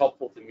helpful. It's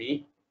helpful to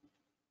me.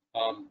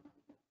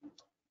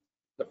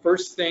 The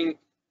first thing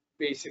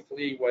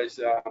basically was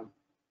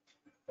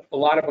a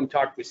lot of them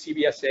talked with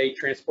CBSA,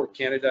 Transport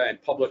Canada,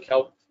 and Public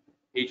Health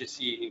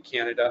Agency in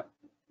Canada.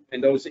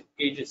 And those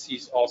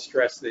agencies all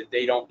stress that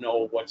they don't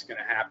know what's going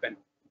to happen.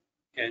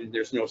 And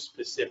there's no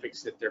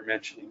specifics that they're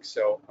mentioning.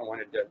 So I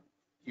wanted to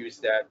use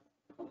that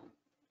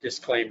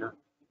disclaimer.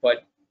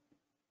 But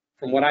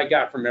from what I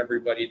got from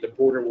everybody, the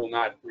border will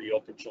not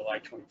reopen July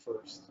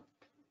 21st.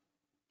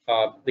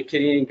 The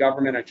Canadian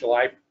government on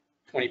July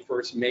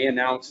 21st may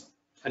announce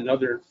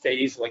another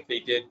phase like they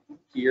did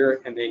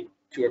here, and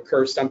to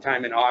occur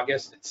sometime in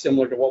August. It's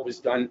similar to what was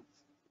done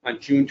on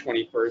June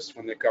 21st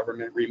when the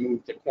government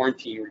removed the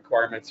quarantine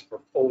requirements for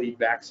fully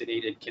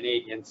vaccinated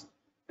Canadians,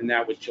 and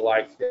that was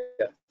July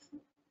 5th.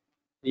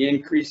 The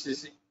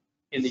increases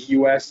in the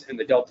US and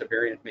the Delta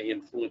variant may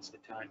influence the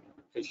timing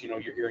because,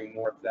 you're hearing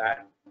more of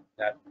that.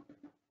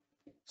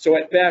 So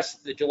at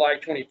best, the July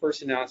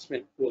 21st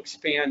announcement will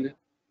expand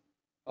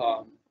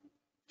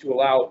to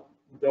allow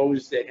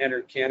those that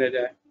enter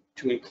Canada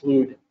to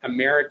include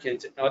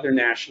Americans and other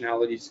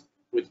nationalities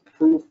with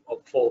proof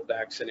of full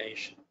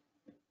vaccination.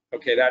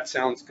 Okay, that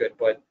sounds good,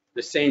 but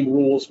the same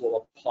rules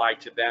will apply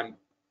to them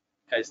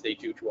as they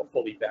do to a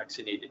fully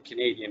vaccinated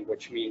Canadian,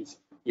 which means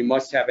you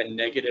must have a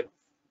negative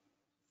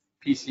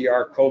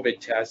PCR COVID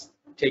test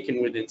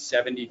taken within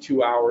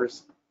 72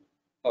 hours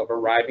of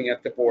arriving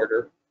at the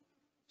border.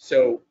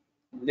 So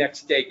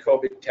next day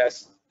COVID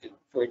tests,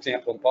 for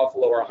example, in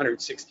Buffalo are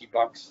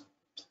 $160.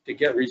 To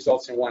get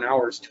results in 1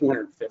 hour is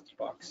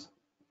 $250.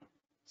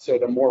 So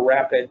the more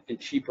rapid and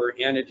cheaper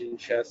antigen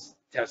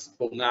tests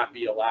will not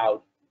be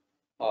allowed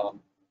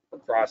for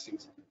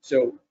crossings.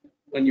 So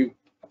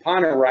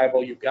upon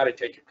arrival, you've got to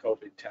take a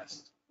COVID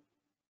test.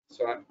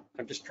 So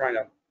I'm just trying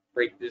to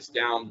break this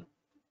down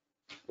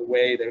the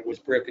way that it was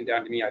broken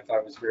down to me. I thought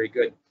it was very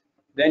good.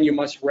 Then you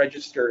must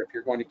register if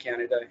you're going to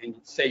Canada and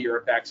say you're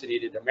a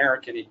vaccinated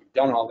American and you've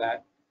done all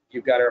that.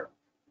 You've got to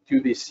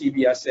do the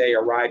CBSA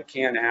Arrive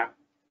Can app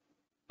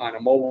on a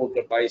mobile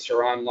device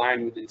or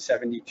online within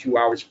 72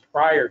 hours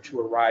prior to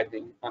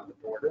arriving on the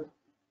border.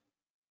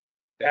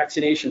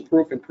 Vaccination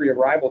proof and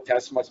pre-arrival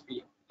tests must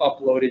be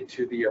uploaded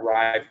to the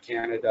Arrive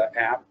Canada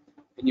app,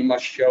 and you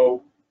must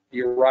show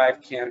the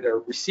Arrive Canada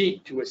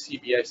receipt to a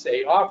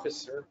CBSA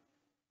officer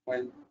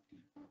when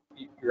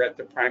you're at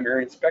the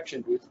primary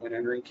inspection booth when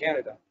entering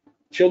Canada.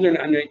 Children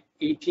under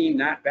 18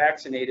 not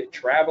vaccinated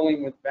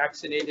traveling with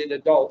vaccinated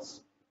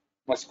adults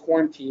must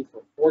quarantine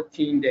for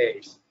 14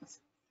 days,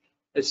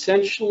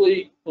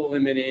 essentially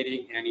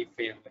eliminating any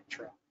family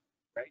travel,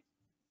 right?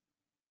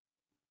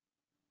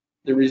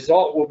 The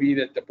result will be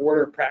that the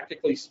border,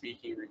 practically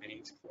speaking,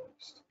 remains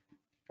closed.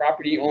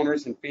 Property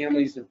owners and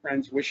families and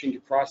friends wishing to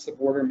cross the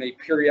border may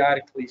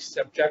periodically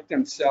subject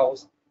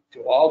themselves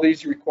to all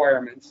these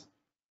requirements.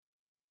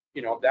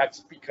 You know,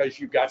 that's because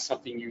you got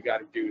something you got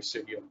to do. So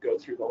you'll go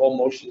through the whole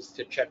motions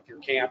to check your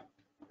camp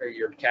or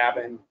your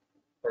cabin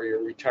or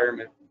your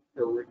retirement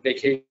or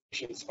vacation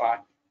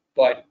spot.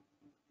 But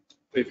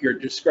if you're a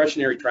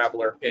discretionary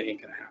traveler, it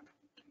ain't gonna happen.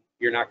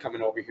 You're not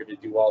coming over here to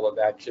do all of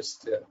that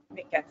just to.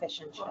 Make that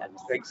fish and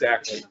chips.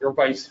 Exactly, or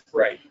vice,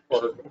 right,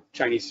 or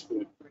Chinese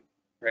food,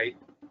 right?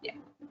 Yeah.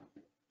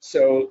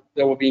 So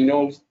there will be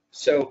no,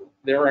 so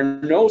there are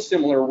no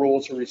similar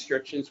rules or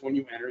restrictions when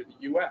you enter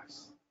the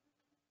US.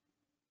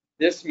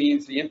 This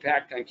means the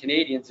impact on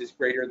Canadians is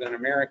greater than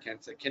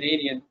Americans. A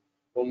Canadian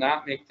will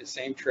not make the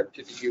same trip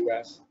to the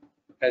US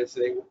as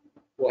they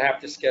will have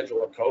to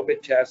schedule a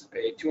COVID test,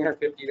 pay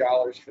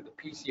 $250 for the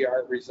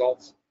PCR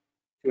results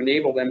to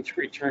enable them to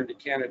return to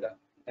Canada.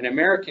 An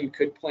American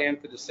could plan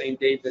for the same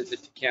day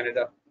visit to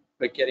Canada,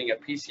 but getting a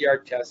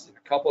PCR test in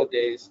a couple of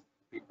days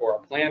before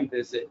a planned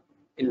visit.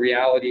 In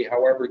reality,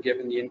 however,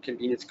 given the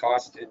inconvenience,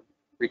 cost, and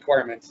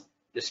requirements,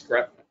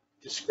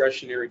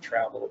 discretionary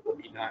travel will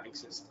be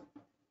non-existent.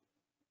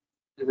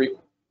 The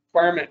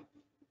requirement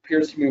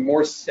appears to be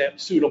more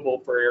suitable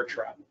for air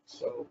travel.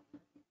 So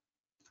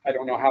I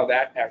don't know how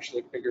that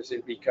actually figures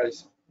in,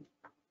 because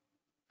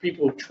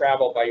people who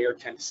travel by air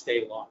tend to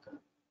stay longer.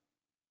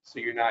 So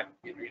you're not,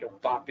 you know, you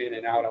don't bop in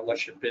and out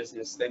unless you're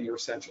business, then your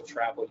essential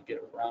travel, you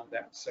get around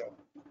that. So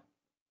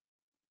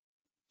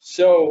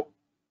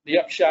the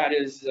upshot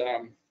is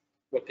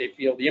what they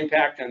feel the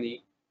impact on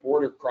the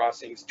border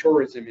crossings,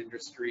 tourism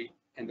industry,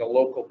 and the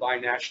local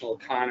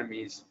binational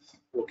economies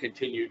will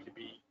continue to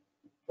be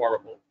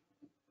horrible,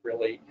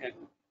 really. And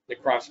the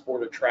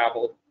cross-border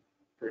travel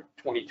for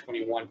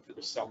 2021 for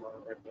the summer,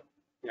 or the,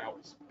 you know,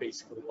 it's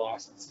basically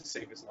lost. It's the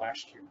same as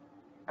last year.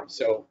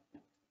 So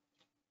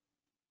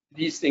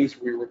these things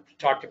we were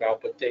talked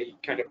about, but they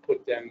kind of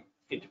put them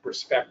into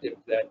perspective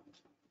that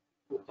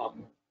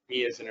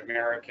me as an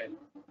American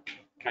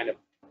kind of,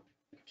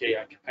 okay,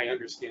 I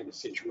understand the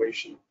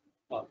situation,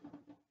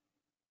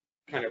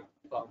 kind of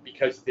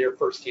because they're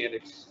firsthand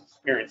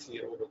experiencing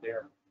it over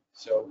there.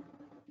 So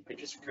I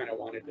just kind of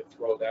wanted to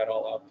throw that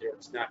all out there.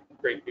 It's not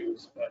great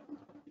news, but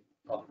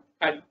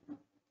I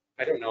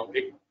don't know.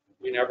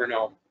 You never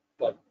know,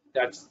 but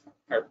that's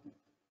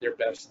their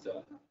best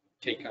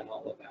take on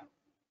all of that.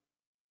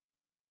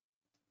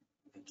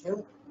 Thank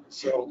you.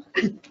 So,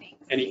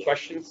 any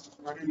questions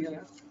on any of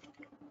that?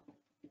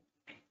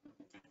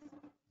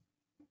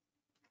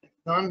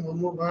 None, we'll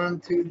move on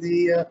to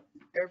the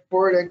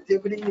airport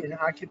activity and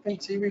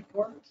occupancy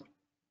reports.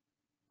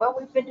 Well,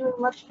 we've been doing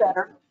much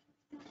better.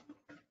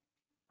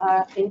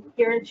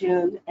 Here in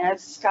June,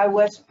 as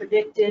SkyWest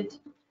predicted,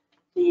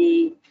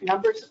 the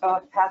numbers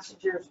of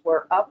passengers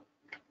were up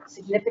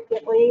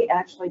significantly,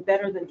 actually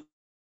better than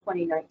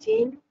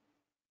 2019.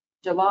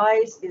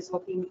 July's is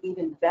looking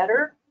even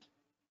better,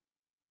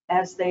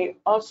 as they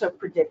also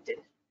predicted.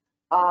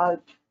 I've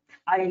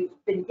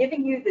been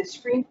giving you the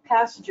screen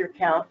passenger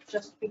count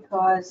just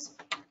because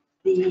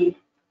the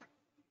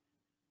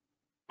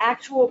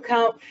actual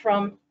count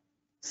from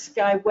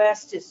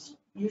SkyWest is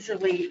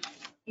usually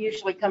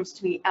comes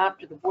to me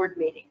after the board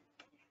meeting.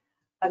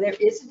 There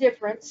is a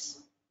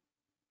difference,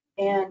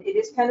 and it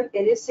is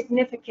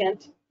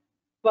significant,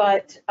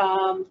 but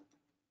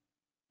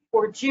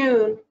for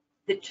June,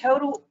 the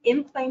total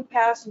in-plane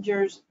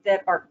passengers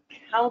that are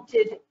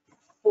counted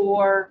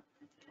for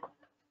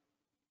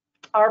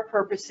our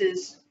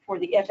purposes, for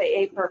the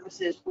FAA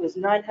purposes, was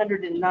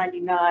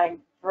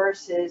 999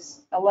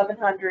 versus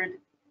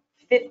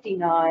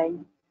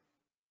 1,159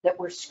 that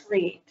were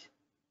screened.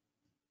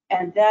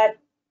 And that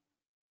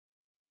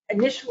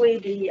initially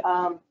the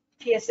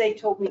TSA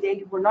told me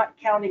they were not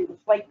counting the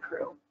flight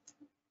crew.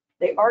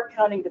 They are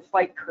counting the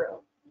flight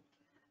crew.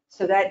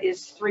 So that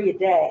is 3 a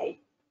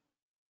day.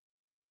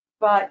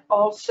 But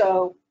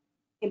also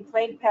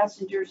in-plane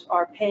passengers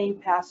are paying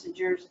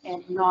passengers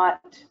and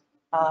not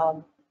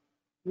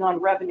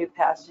non-revenue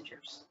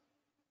passengers.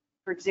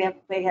 For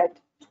example, they had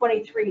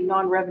 23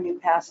 non-revenue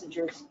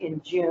passengers in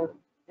June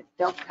that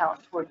don't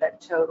count toward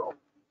that total.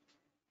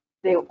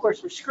 They, of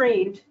course, were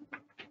screened,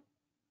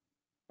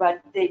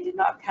 but they did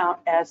not count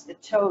as the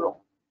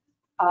total.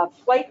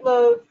 Flight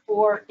load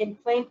for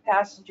in-plane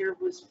passenger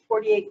was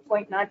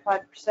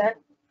 48.95%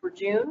 for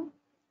June,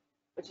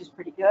 which is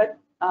pretty good,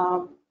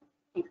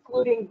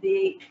 including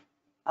the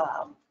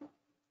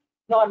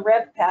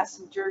non-rev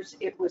passengers,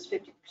 it was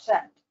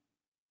 50%.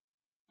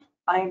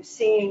 I am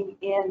seeing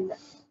in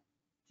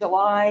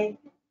July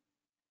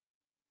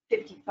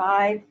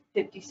 55,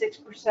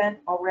 56%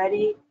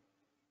 already,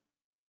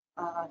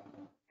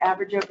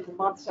 average over the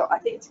month. So I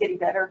think it's getting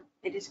better.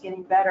 It is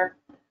getting better.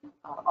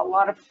 A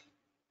lot of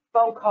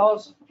phone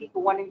calls,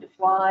 people wanting to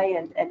fly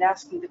and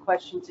asking the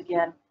questions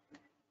again,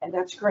 and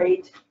that's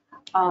great.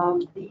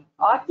 The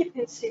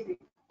occupancy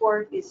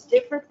report is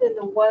different than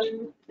the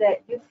one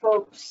that you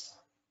folks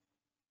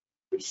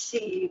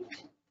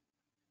received.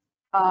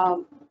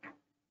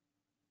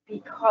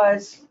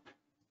 because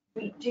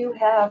we do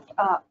have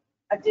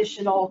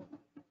additional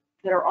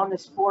that are on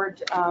this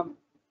board,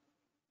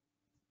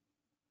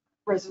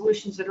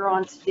 resolutions that are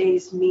on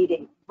today's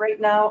meeting. Right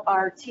now,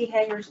 our T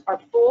hangers are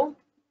full.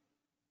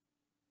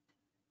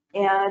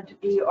 And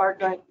you are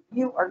going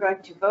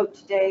to vote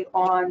today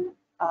on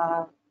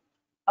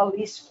a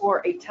lease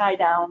for a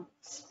tie-down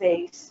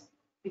space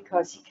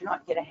because he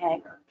cannot get a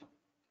hanger.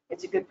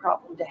 It's a good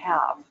problem to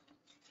have.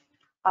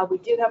 We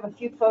do have a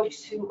few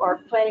folks who are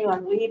planning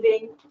on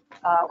leaving.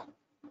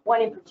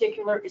 One in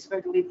particular is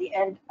going to leave the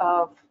end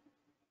of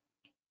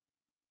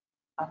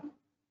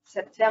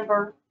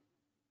September.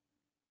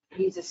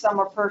 He's a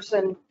summer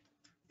person.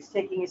 He's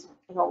taking his,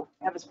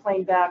 have his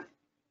plane back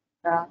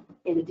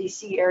in the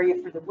DC area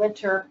for the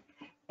winter,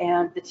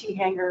 and the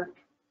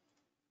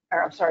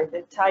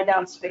the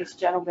tie-down space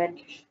gentleman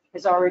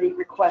has already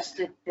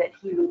requested that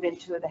he move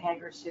into the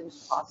hangar as soon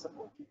as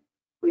possible.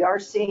 We are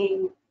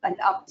seeing an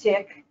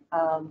uptick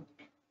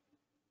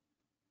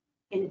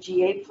in the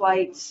GA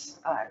flights.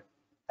 I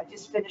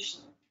just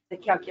finished the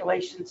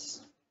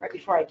calculations right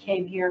before I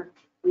came here.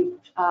 We've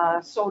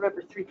sold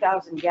over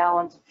 3,000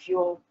 gallons of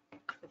fuel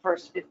the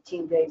first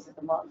 15 days of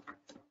the month.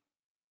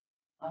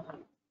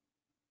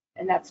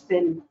 And that's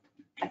been,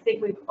 I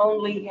think we've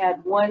only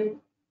had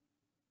one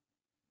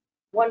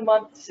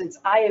month since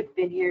I have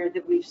been here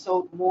that we've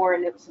sold more,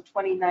 and it was in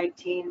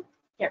 2019.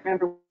 Can't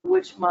remember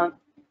which month.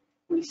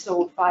 We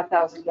sold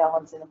 5,000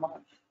 gallons in a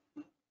month.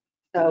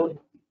 So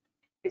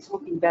it's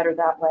looking better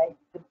that way.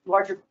 The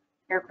larger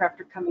aircraft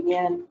are coming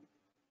in,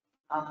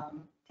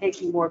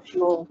 taking more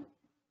fuel.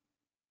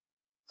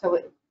 So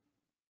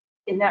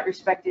in that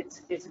respect,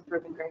 it's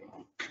improving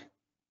greatly.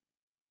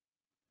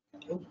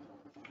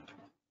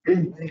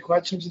 Any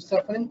questions of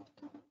Stephanie?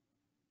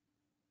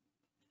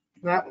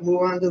 Not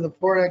move on to the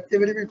port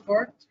activity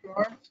report. Mr.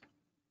 Lawrence?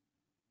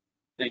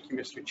 Thank you,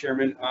 Mr.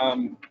 Chairman.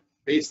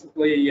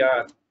 Basically,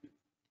 our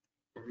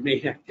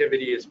main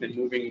activity has been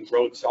moving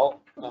road salt.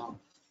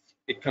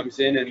 It comes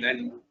in and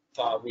then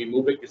we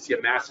move it. You see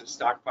a massive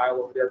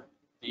stockpile over there.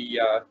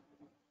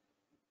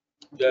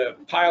 The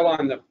pile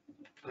on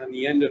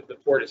the end of the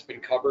port has been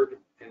covered,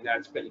 and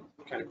that's been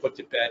kind of put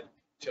to bed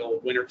till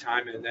winter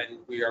time, and then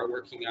we are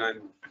working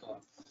on, I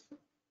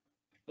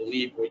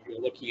believe what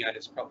you're looking at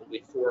is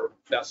probably 4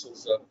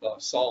 vessels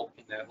of salt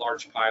in that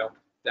large pile.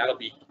 That'll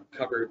be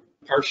covered,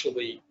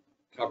 partially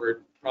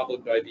covered, probably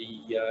by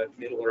the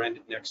middle or end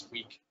of next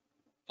week.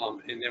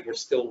 And then we're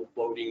still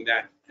loading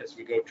that as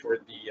we go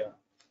toward the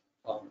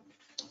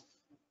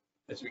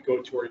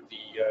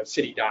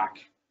city dock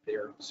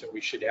there. So we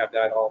should have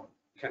that all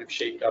kind of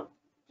shaped up.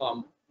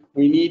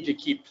 We need to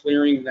keep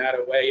clearing that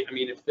away. I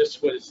mean, if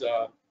this was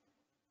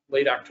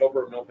late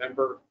October,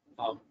 November,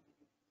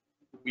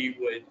 we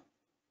would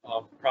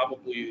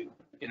probably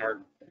in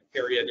our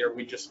area there,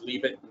 we just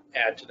leave it, and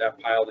add to that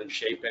pile, and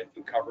shape it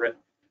and cover it.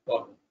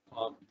 But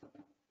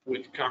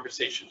with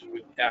conversations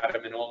with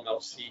Adam and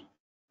OMLC,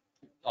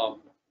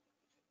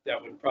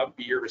 that would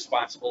probably be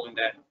irresponsible in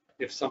that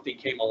if something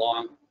came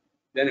along,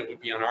 then it would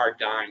be on our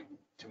dime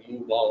to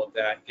move all of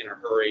that in a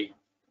hurry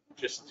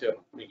just to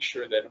make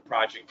sure that a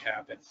project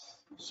happens.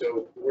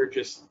 So we're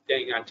just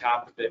staying on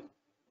top of it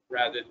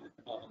rather than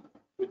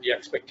with the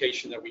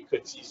expectation that we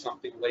could see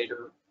something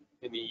later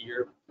in the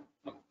year.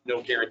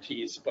 No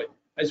guarantees, but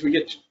as we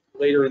get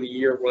later in the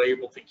year, we're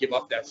able to give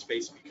up that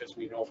space because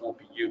we know it won't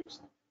be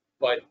used.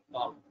 But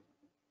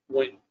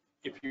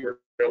if you were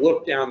to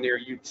look down there,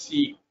 you'd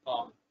see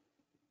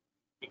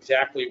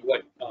exactly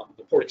what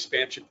the port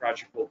expansion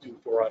project will do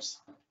for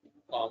us.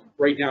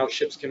 Right now,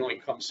 ships can only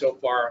come so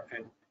far,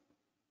 and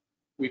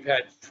we've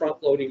had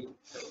front loading,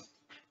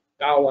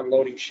 bow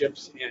unloading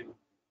ships and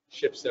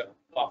ships that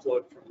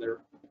offload from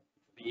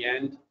the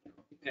end,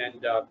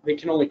 and they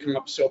can only come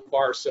up so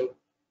far. So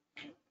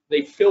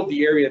they filled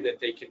the area that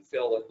they can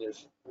fill, and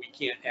we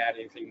can't add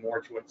anything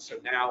more to it. So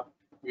now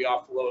we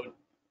offload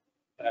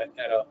at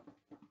a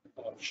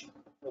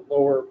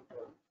lower,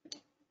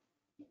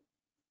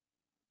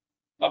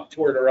 up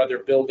toward our other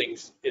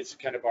buildings. It's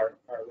kind of our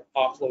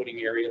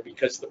offloading area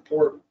because the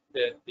port,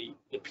 the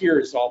pier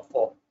is all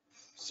full,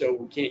 so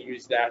we can't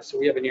use that. So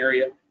we have an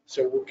area.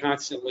 So we're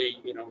constantly,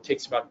 it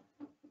takes about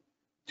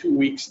 2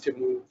 weeks to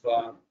move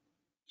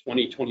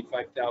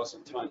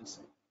 25,000 tons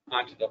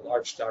onto the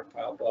large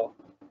stockpile. Well,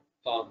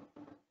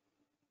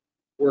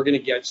 we're going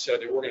to get so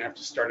that we're going to have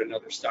to start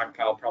another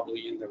stockpile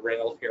probably in the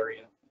rail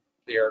area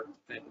there.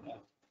 And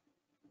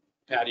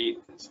Patty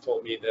has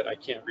told me that I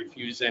can't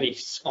refuse any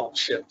salt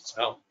ships,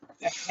 so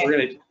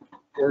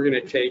we're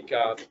gonna take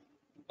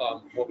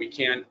what we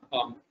can.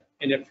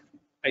 And if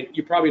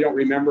you probably don't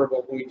remember,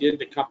 but when we did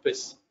the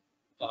Compass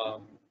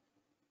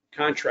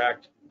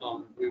contract,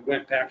 we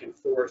went back and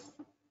forth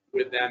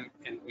with them,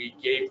 and we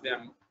gave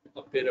them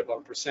a bit of a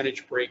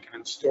percentage break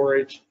on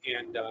storage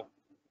and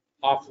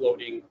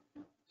offloading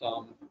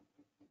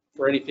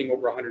for anything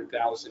over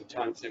 100,000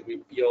 tons, and we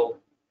feel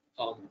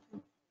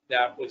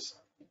that was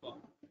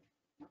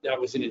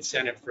an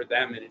incentive for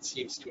them, and it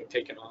seems to have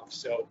taken off.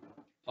 So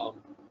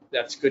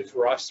that's good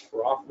for us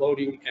for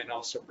offloading and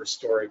also for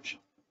storage.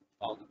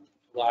 A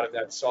lot of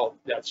that salt,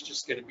 that's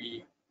just gonna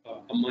be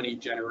a money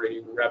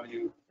generating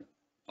revenue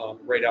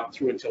right up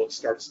through until it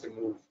starts to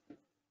move.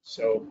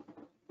 So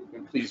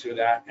I'm pleased with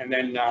that. And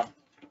then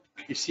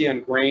you see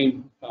on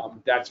grain,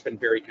 that's been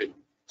very good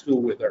too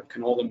with our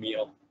canola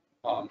meal.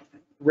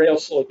 Rail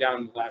slowed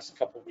down the last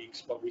couple of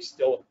weeks, but we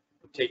still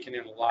have taken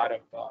in a lot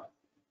of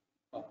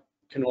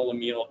canola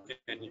meal,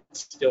 and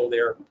it's still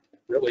there.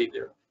 Really,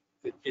 there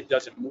it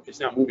doesn't move, it's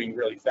not moving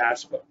really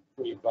fast, but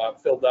we've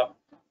filled up.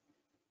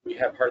 We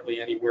have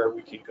hardly anywhere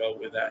we can go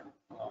with that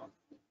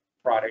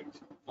product.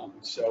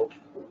 So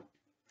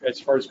as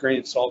far as grain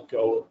and salt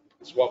go,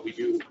 it's what we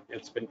do.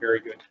 It's been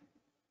very good.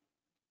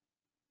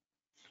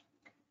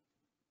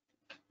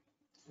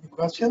 Any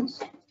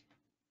questions?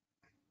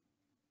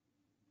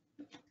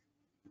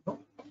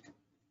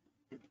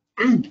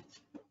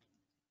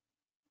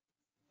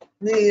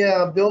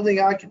 The building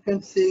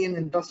occupancy and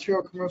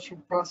industrial commercial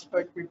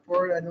prospect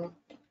report, I don't,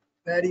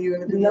 Patty, you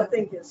gonna do that?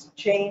 Nothing has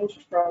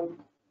changed from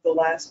the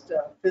last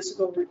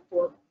physical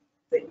report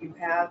that you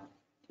have.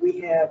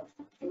 We have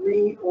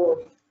 3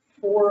 or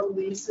 4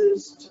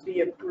 leases to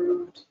be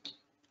approved,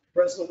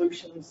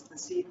 resolutions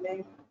this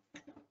evening.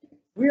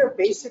 We are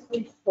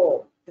basically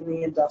full in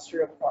the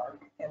industrial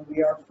park, and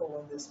we are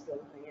full in this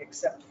building,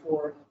 except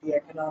for the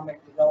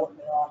economic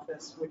development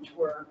office, which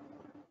we're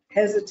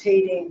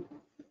hesitating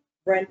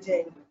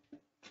renting,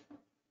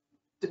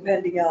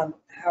 depending on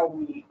how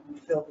we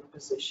fill the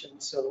position.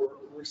 So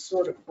we're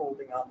sort of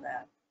holding on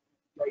that.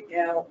 Right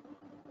now,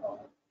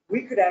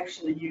 we could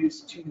actually use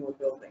 2 more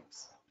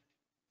buildings,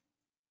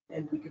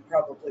 and we could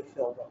probably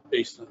fill them.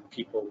 Based on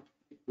people,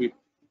 We've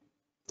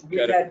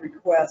had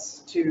requests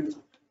to,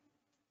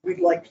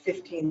 we'd like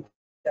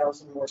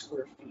 15,000 more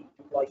square feet,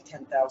 we'd like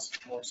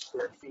 10,000 more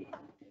square feet.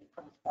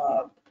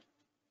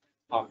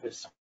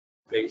 office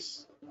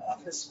space.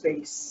 Office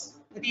space.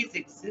 Are these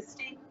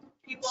existing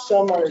people?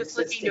 Some are just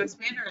looking to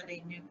existing. expand, or are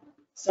they new?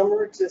 Some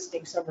are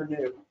existing, some are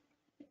new,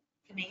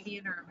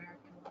 Canadian or American?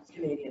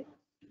 Canadian,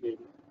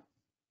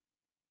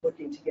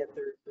 looking to get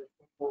their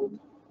foothold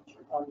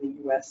on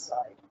the US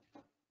side.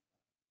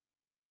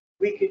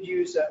 We could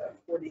use a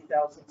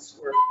 40,000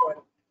 square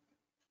foot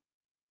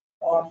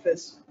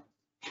office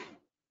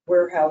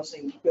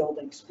warehousing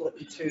building split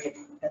in 2,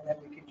 and then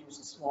we could use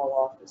a small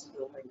office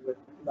building with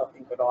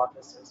nothing but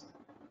offices.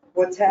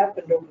 What's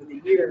happened over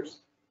the years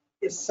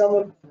is some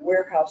of the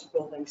warehouse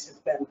buildings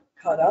have been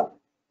cut up,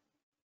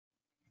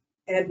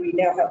 and we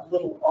now have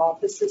little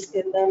offices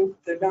in them.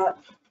 They're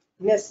not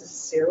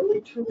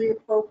necessarily truly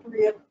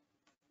appropriate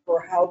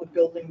for how the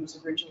building was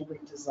originally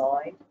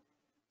designed.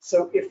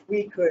 So if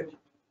we could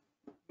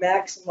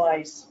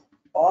maximize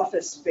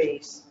office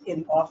space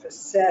in office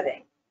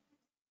setting,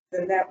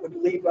 then that would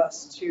leave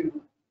us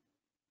to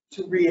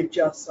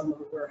readjust some of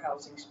the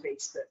warehousing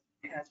space that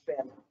has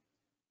been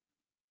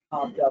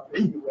popped up,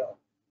 if you will.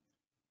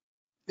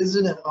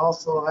 Isn't it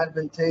also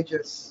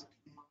advantageous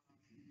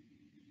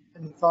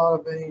in the thought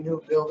of any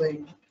new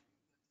building,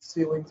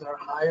 ceilings are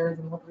higher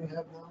than what we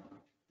have now?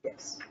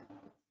 Yes.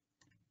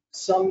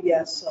 Some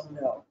yes, some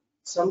no.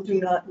 Some do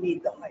not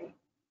need the height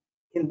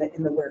in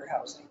the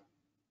warehousing.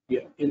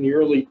 Yeah, in the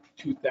early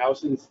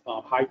 2000s,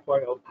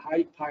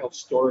 high pile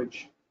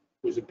storage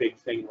was a big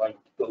thing, like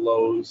the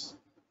Lowe's,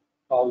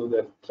 all of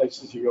the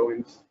places you go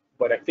in.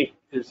 But I think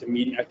there's a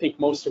median. I think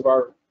most of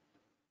our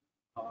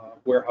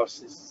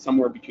warehouse is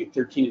somewhere between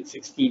 13 and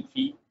 16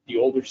 feet, the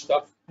older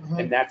stuff,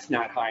 and that's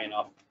not high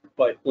enough.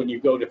 But when you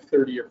go to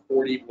 30 or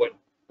 40,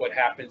 what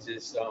happens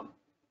is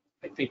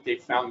I think they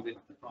found that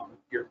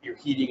you're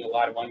heating a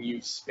lot of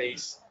unused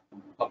space,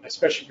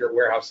 especially if you're a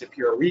warehouse. If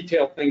you're a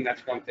retail thing,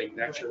 that's one thing,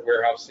 that's your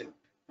warehouse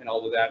and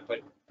all of that. But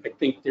I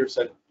think there's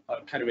a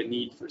kind of a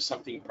need for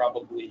something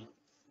probably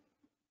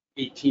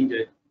 18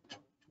 to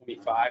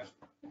 25.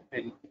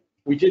 And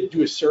we did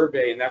do a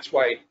survey, and that's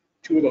why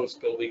 2 of those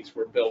buildings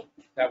were built.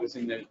 That was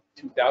in the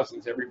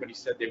 2000s. Everybody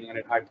said they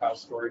wanted high pile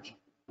storage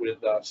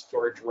with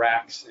storage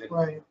racks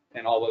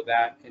and all of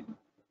that. And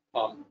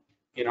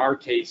in our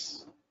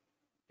case,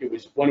 it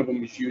was one of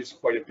them was used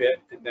quite a bit,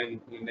 and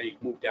then when they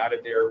moved out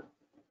of there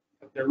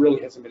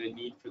really hasn't been a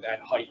need for that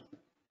height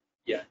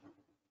yet.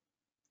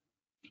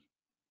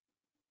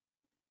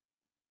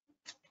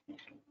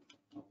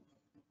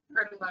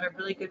 Heard a lot of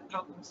really good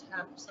problems to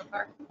have so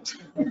far.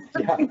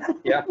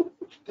 Yeah.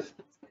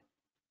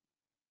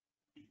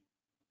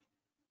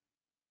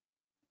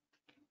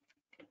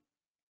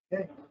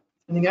 Okay,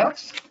 anything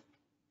else?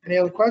 Any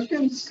other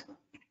questions?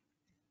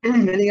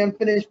 Any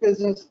unfinished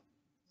business,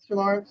 Mr.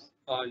 Lawrence?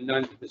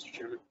 None, Mr.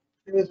 Chairman.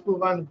 Okay, let's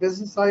move on to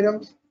business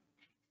items.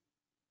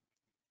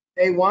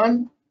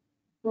 A1,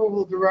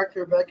 approval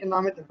Director of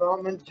Economic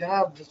Development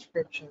job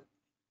description.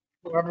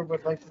 Whoever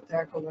would like to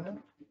tackle that.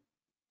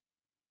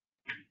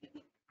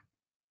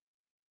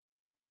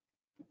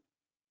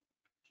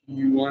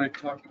 You want to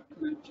talk,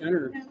 Jen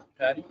or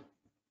Patty?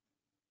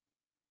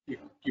 You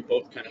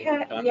both kind of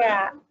worked on that.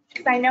 Yeah,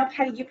 because I know,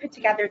 Patty, you put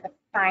together the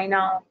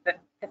final, the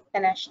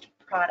finished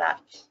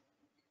product.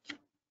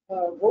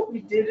 What we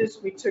did is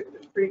we took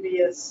the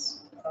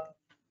previous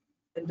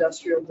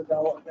industrial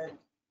development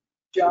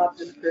job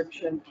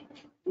description.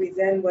 We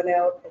then went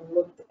out and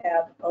looked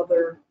at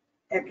other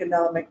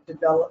economic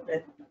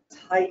development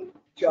type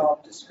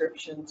job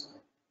descriptions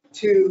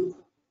to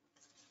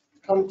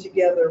come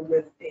together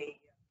with a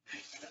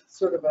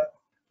sort of a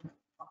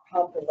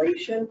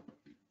compilation.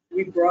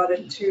 We brought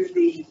it to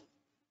the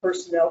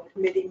personnel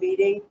committee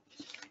meeting,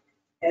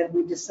 and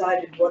we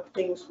decided what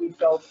things we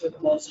felt were the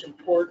most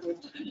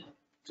important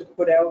to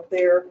put out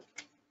there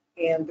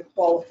and the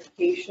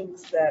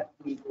qualifications that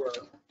we were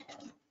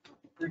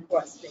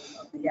requesting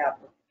of the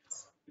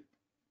applicants.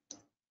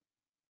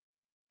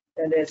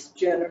 And as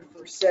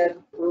Jennifer said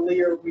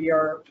earlier, we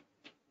are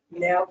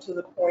now to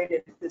the point,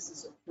 if this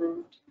is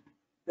approved,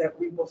 that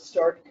we will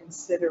start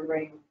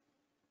considering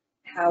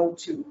how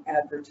to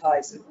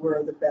advertise it, where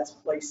are the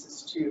best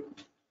places to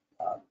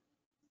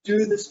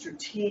do the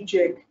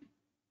strategic,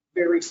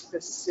 very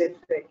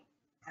specific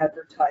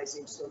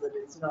advertising so that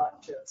it's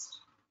not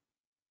just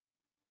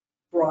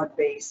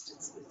broad-based,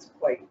 it's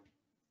quite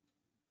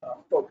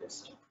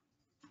focused.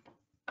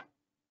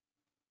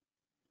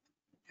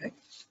 Okay.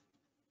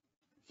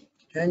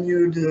 And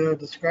you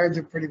described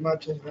it pretty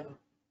much in the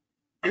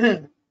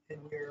in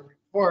your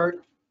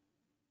report.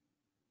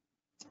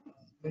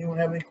 Anyone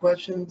have any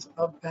questions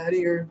of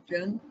Patty or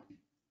Jen?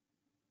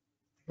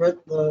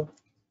 The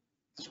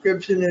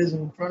description is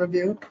in front of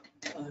you.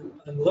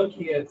 I'm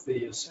looking at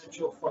the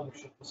essential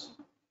functions.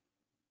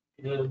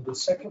 And the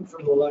second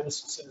from the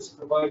last says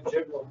provide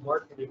general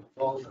marketing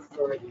of all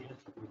authority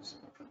entities.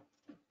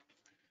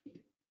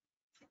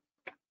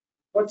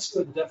 What's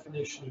the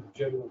definition of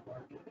general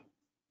marketing?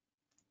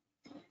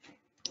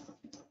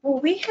 Well,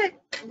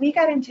 we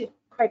got into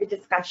quite a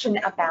discussion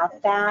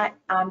about that.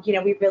 You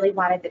know, we really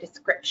wanted the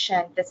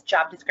description, this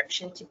job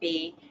description, to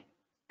be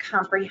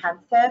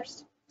comprehensive.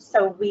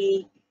 So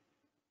we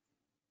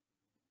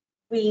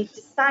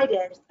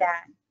decided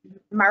that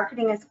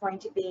marketing is going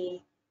to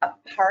be a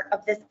part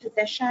of this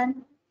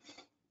position,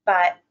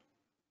 but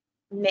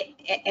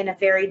in a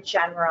very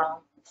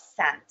general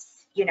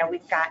sense. You know,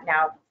 we've got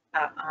now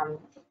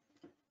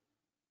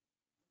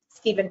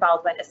Stephen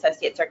Baldwin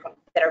associates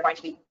that are going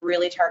to be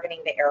really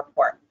targeting the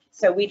airport.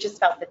 So we just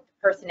felt that the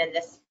person in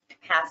this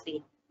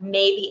capacity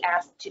may be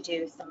asked to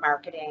do some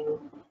marketing.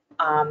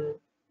 I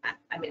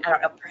mean, I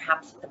don't know,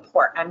 perhaps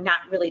support. I'm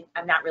not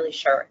really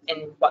sure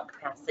in what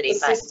capacity.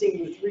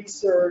 Assisting with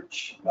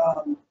research,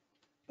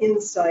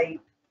 insight,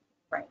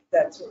 right,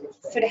 that sort of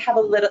thing.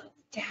 So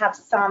to have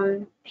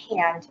some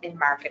hand in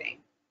marketing.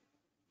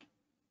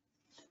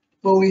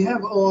 Well, we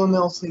have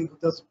OMLC who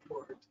does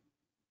support.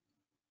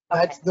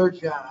 That's Okay. their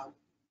job.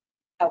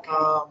 Okay.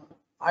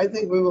 I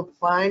think we will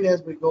find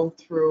as we go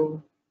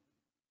through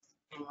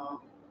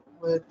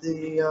with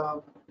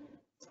the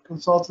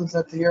consultants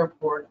at the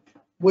airport,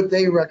 what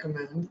they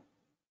recommend.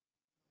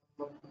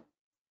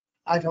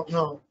 I don't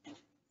know.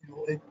 You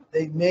know,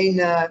 they may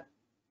not,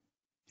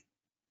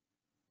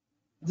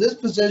 this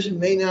position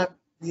may not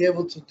be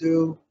able to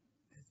do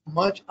as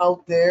much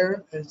out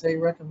there as they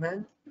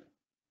recommend.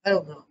 I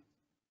don't know.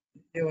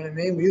 You know what I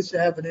mean? We used to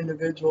have an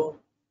individual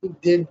who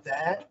did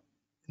that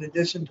in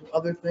addition to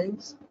other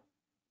things.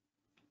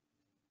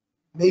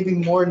 Maybe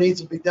more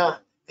needs to be done.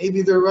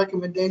 Maybe their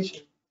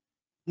recommendation,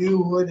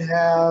 you would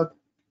have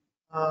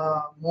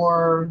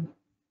more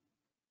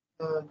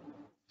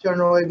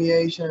general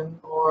aviation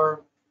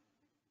or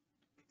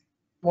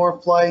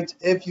more flights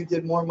if you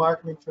did more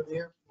marketing for the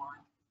airport.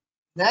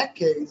 In that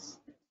case,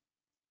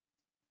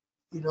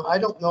 you know, I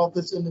don't know if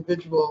this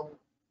individual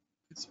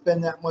could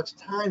spend that much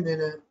time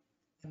in it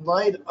in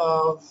light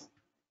of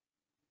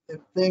if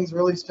things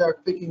really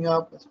start picking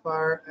up as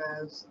far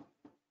as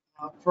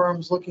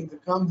firms looking to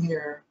come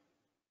here,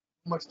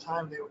 how much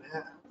time they would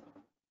have.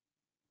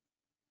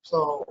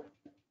 So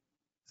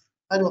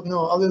I don't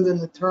know, other than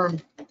the term,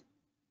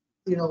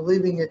 you know,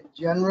 leaving it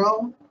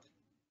general,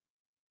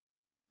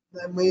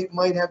 that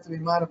might have to be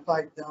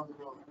modified down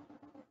the road.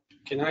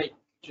 Can I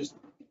just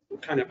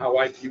kind of how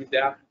I viewed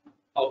that?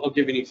 I'll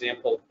give you an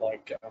example.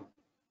 Like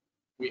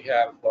we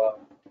have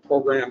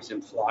programs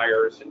and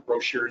flyers and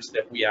brochures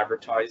that we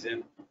advertise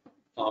in.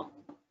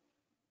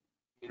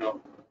 You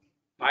know,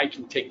 I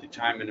can take the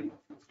time and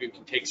you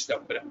can take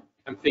stuff, but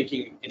I'm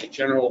thinking in a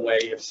general way,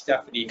 if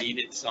Stephanie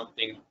needed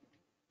something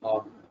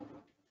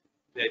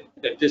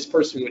that this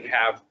person would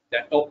have,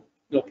 that, oh,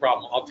 no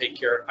problem, I'll take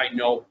care of it. I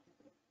know,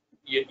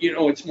 you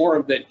know, it's more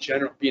of the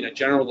general, being a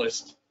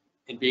generalist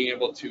and being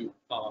able to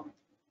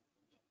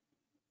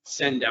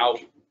send out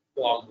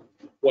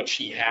what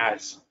she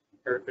has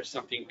or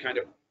something, kind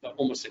of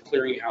almost a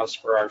clearinghouse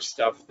for our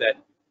stuff that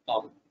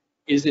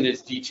isn't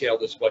as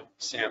detailed as what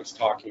Sam's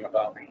talking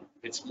about.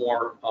 It's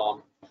more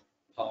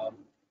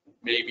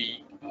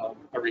maybe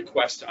a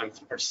request on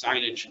our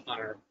signage on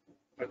our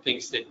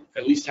things that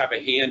at least have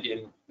a hand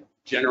in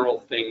general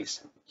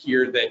things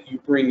here, that you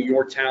bring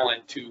your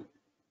talent to,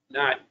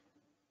 not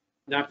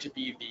to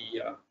be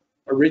the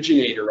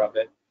originator of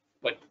it,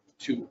 but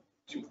to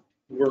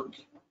work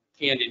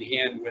hand in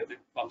hand with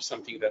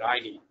something that I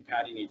need,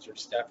 Patty needs, or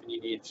Stephanie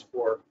needs,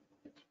 or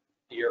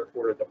the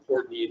airport or the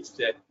port needs,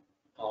 that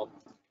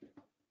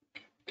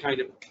kind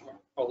of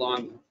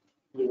along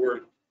the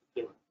word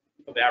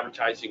of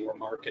advertising or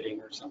marketing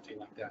or something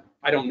like that.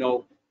 I don't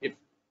know if,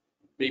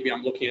 maybe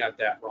I'm looking at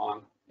that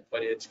wrong,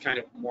 but it's kind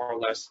of more or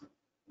less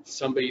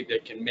somebody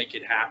that can make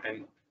it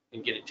happen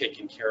and get it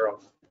taken care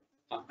of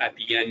at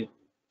the end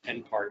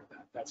part of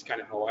that. That's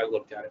kind of how I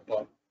looked at it,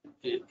 but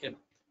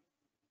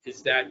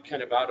is that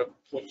kind of out of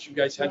what you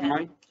guys had in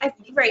mind?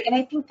 Right, and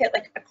I think that,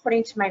 like,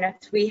 according to my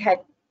notes, we had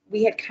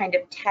kind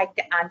of tagged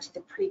it onto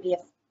the previous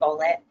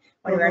bullet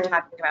when we were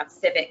talking about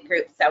civic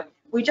groups. So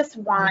we just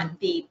want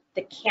the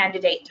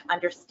candidate to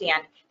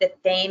understand that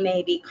they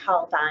may be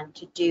called on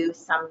to do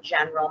some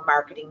general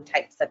marketing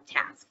types of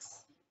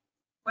tasks.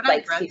 When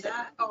Like I read Susan.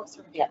 that, oh,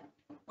 sorry. Yeah.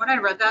 When I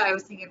read that, I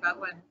was thinking about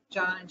when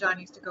John and John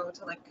used to go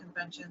to like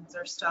conventions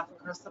or stuff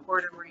across the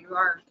border where you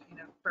are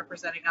kind of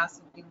representing us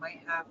and you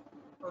might have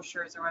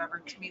brochures or whatever.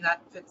 To me,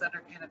 that fits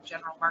under kind of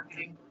general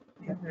marketing.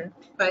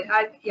 But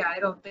I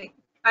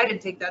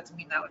didn't take that to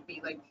mean that would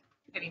be like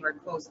anywhere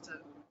close to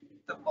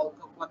the bulk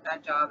of what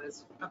that job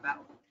is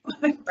about.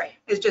 Right.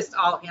 It's just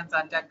all hands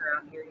on deck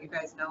around here, you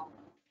guys know.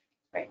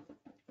 Right.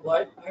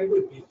 Well, I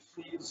would be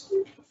pleased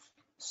with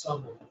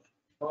someone,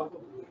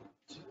 probably,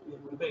 it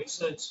would make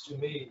sense to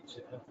me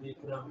to have the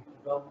economic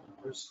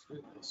development person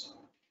do this,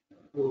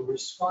 who are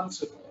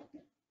responsible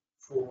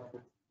for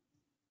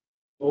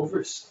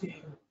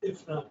overseeing,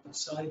 if not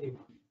deciding,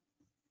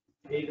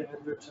 paid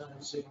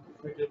advertising,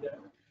 printed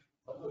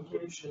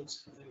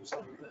publications, and things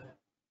like that,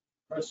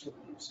 press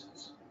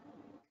releases.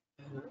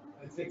 And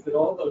I think that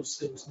all those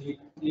things need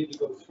to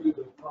go through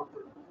the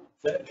proper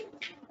vetting,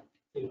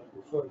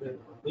 before they're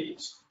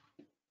released.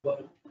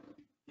 But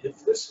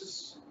if this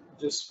is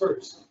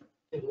dispersed,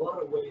 in a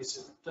lot of ways,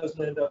 it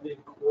doesn't end up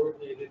being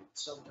coordinated,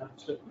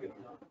 sometimes doesn't get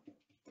done.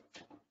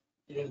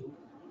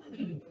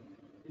 And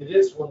it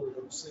is one of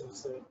those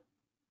things that,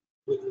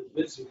 with a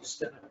busy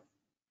staff,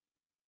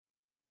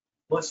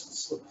 must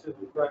slip through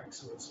the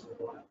cracks once in a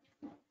while.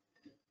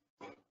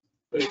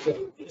 But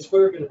if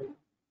we're going to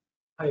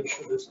hire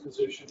for this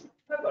position,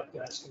 I'd like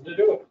to ask him to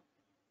do it.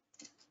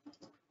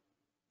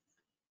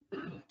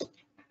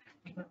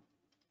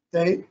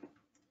 Dave?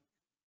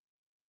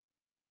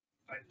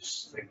 I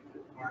just think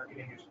that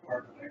marketing is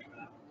part of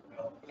economic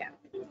development. Yeah.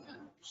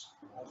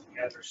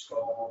 Altogether,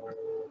 so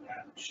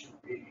that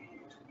should be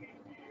to be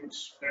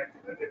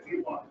expected. If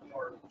you want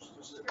more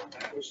specific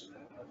matters,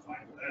 then I'm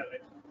fine with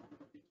that.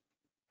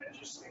 I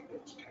just think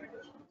it's kind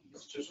of,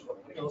 it's just what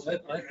it is.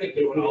 I think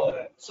doing all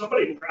that.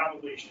 Somebody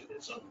probably should,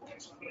 at some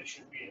point, somebody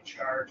should be in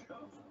charge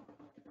of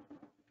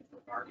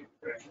market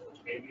directions.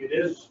 Maybe it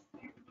is,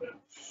 but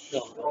I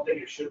don't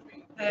think it should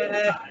be.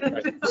 Yeah. I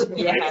don't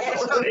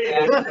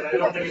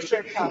think it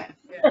should be.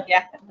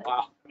 Yeah.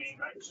 Wow. I mean,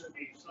 it should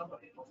be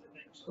somebody, I don't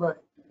think so. Right.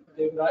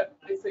 David, I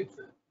think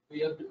that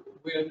we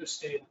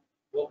understand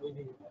what we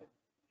need.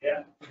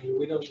 Yeah. I mean,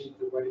 we don't need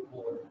to write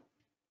more,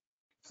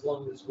 as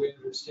long as we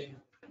understand,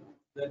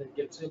 then it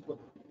gets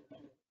implemented.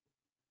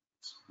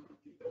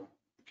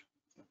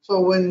 So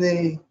when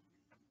the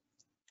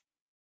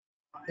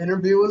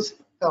interview was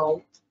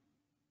held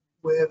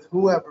with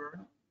whoever,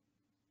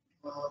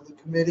 the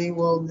committee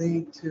will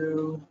need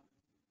to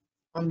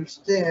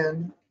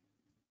understand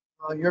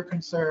your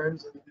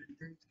concerns and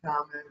Drew's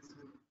comments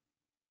and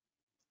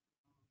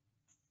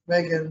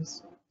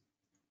Megan's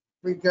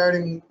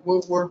regarding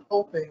what we're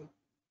hoping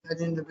that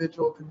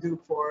individual can do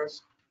for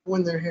us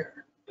when they're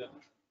here. Yeah.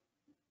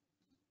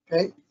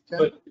 Okay? Jen?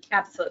 But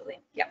Absolutely.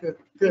 Yeah. Good,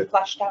 We good,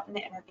 flushed out in the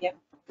interview.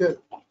 good.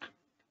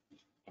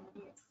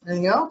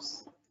 Anything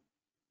else?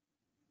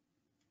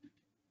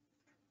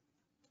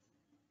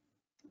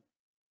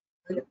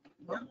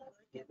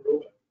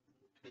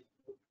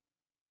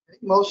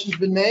 Motion's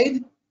been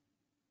made,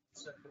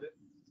 it's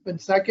been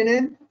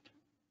seconded.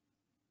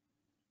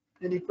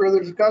 Any further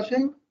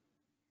discussion?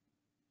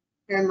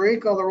 Anne Marie,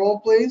 call the roll,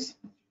 please.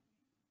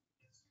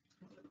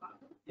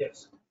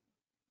 yes,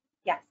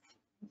 Yes.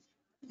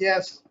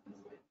 Yes.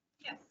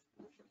 Yes.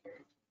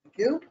 Thank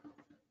you.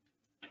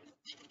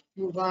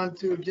 Move on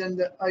to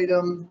agenda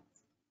item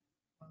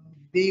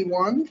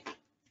B1.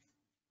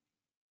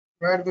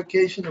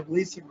 Ratification of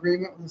lease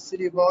agreement with the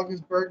city of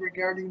Augsburg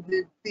regarding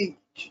the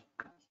beach.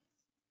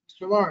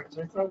 Mr. Lawrence,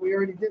 I thought we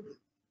already did this.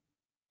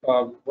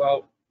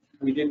 Well,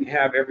 we didn't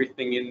have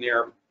everything in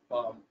there.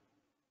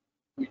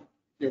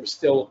 There was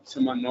still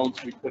some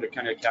unknowns. We put a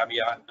kind of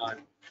caveat on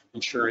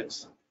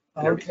insurance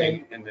and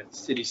everything, and the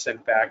city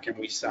sent back and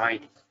we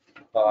signed.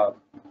 And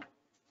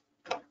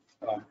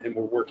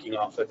we're working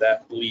off of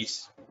that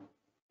lease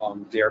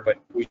there, but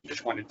we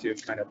just wanted to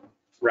kind of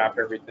wrap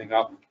everything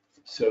up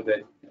so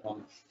that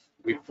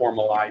we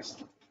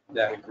formalized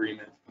that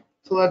agreement.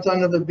 So that's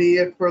under the be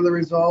it further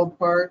resolved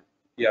part?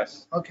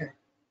 Yes. Okay,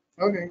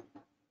 okay.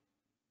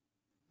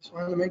 Just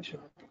wanted to make sure.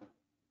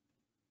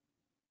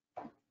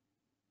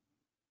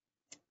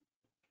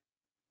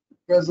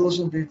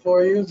 Resolution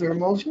before you, is there a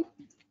motion?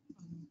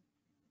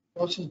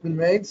 Motion's been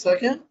made,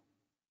 second,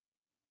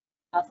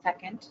 I'll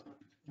second.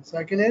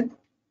 seconded.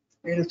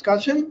 Any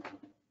discussion?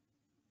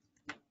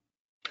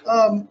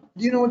 Do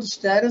you know what the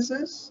status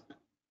is?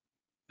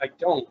 I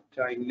don't.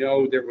 I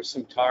know there was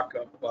some talk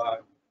of,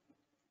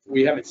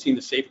 we haven't seen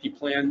the safety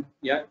plan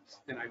yet,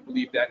 and I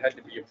believe that had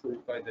to be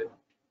approved by the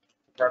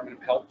Department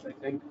of Health, I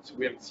think. So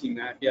we haven't seen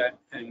that yet.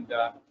 And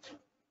I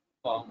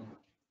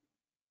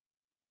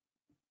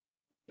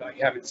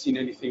haven't seen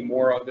anything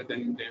more other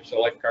than there's a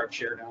lifeguard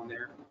chair down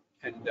there.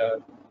 And,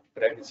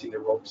 but I haven't seen the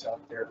ropes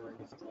out there or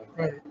anything like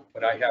that. Right.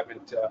 But I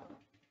haven't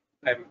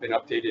been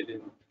updated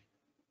in,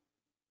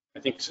 I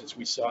think since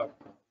we saw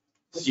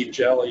Steve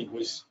Jelly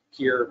was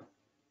here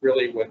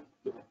really when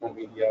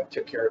we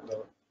took care of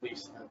the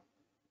lease.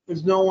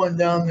 There's no one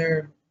down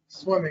there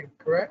swimming,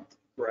 correct?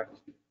 Correct.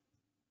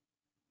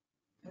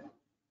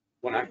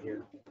 When I'm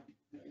here.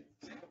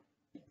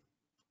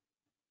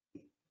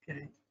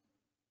 Okay.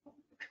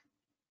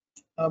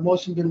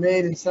 Motion been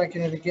made and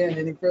seconded again.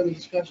 Any further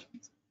discussion?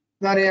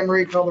 Not Anne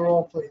Marie, call the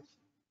roll, please.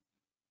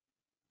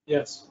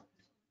 Yes.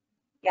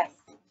 Yes.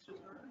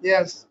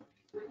 Yes.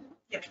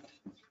 Yes.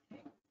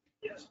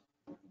 Yes.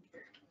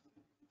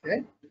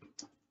 Okay.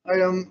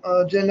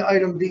 Agenda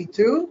item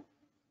B2,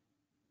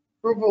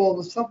 approval of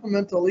the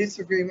supplemental lease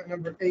agreement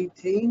number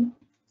 18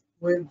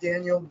 with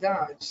Daniel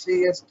Dodge,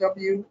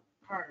 CSW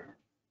Hire.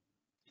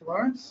 Mr.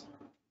 Lawrence?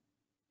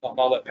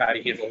 I'll let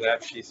Patty handle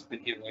that. She's been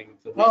handling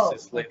the Oh,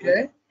 leases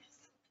lately.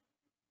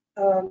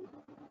 okay.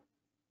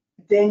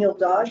 Daniel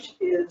Dodge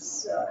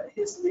is,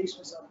 his lease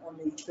was up on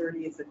the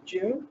 30th of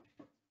June.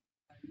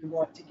 We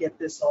want to get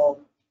this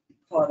all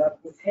caught up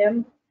with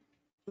him.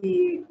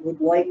 He would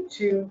like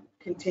to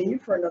continue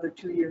for another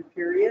 2-year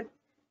period.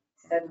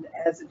 And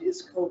as it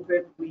is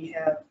COVID, we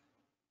have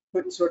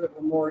put sort of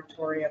a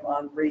moratorium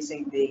on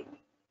raising the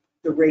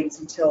rates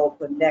until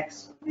the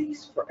next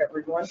lease for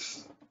everyone.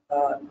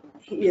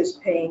 He is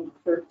paying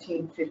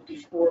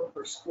 $13.54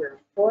 per square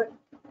foot,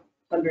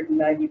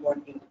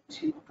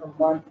 $191.82 per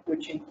month,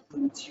 which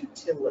includes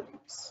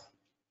utilities.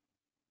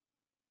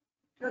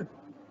 Good.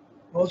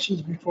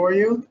 Motion's before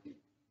you.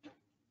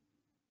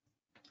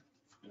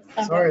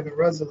 Sorry, the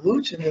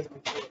resolution is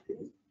before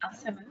you.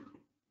 Awesome.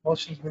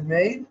 Motion's been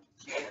made.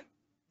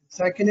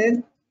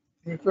 Seconded.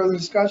 Any further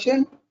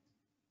discussion?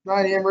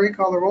 Not Anne Marie,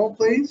 call the roll,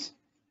 please.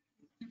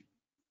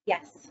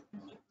 Yes.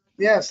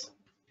 Yes.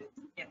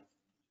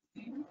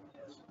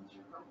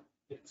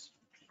 Yes.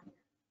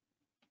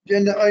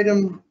 Agenda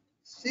item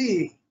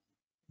C,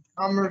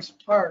 Commerce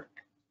Park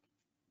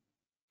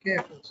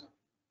campus.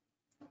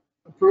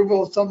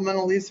 Approval of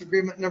supplemental lease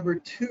agreement number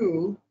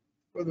 2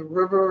 for the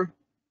River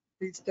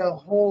Freestyle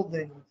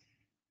Holdings.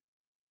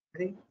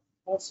 Ready?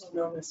 Also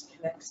known as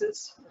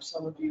Connexus, for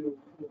some of you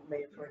who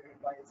may have heard it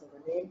by his other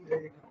name.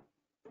 There you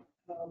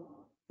go.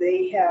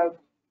 They have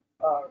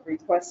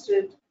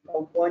requested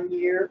a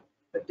 1-year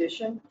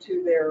addition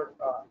to their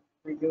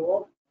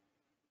renewal.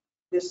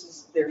 This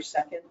is their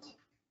second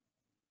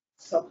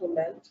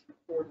supplement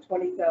for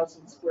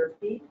 20,000 square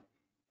feet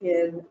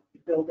in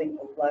building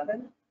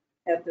 11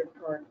 at their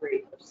current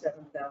rate of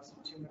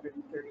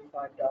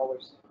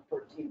 $7,235.14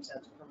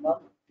 per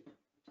month.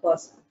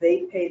 Plus,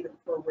 they pay the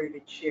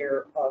prorated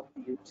share of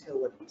the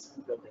utilities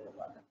in building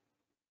 11.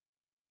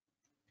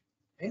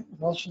 Okay,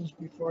 motion's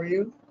before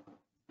you.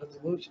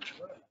 Resolution.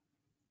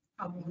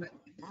 I'll move it.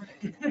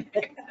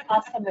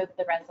 Also move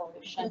the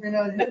resolution. You're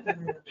not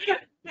hitting me.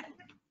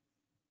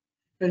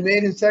 Been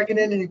made and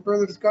seconded. Any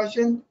further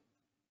discussion?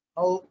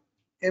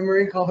 Anne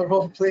Marie, call the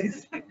roll,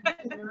 please.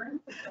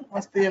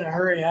 Must be in a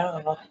hurry, I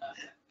don't know.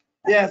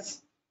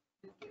 Yes.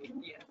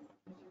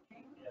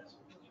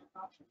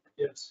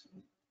 Yes.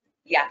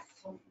 Yes.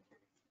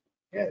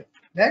 Okay,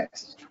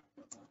 next,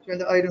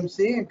 agenda item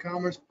C in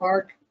Commerce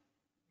Park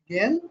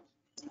again.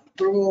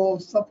 Approval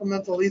of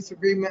supplemental lease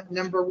agreement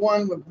number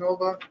 1 with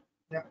Nova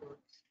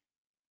Networks.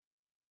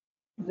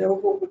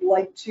 Nova would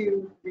like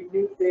to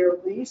renew their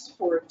lease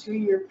for a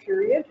 2-year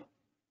period.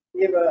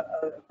 They have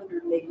a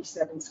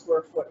 187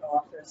 square foot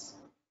office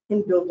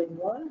in building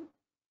 1.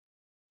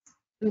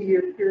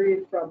 2-year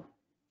period from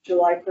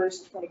July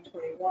 1st,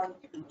 2021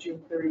 through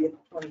June 30th,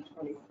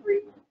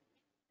 2023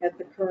 at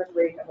the current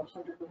rate of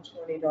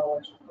 $120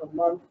 per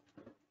month,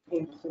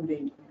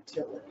 including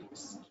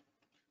utilities.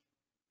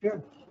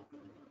 Good.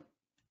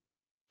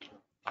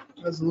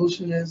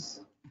 Resolution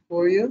is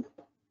for you.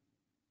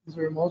 Is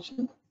there a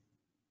motion?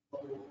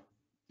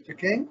 Mr.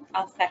 King,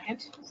 I'll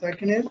second.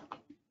 seconded.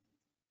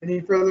 Any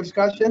further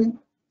discussion?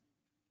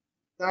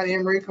 Not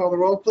Anne Marie, call the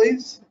roll,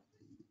 please.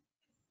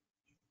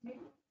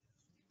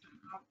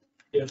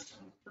 Yes.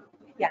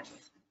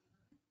 Yes.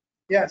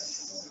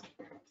 Yes.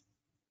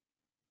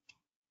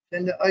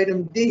 Agenda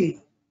item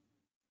D,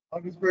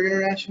 Augsburg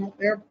International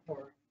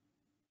Airport.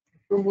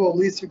 Approval of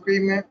lease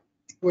agreement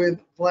with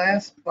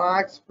Glass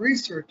Box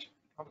Research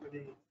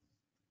Company.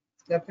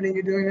 Stephanie,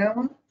 you doing that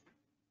one?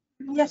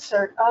 Yes,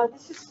 sir.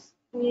 This is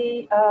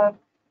the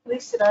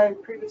lease that I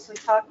previously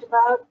talked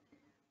about.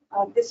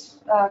 This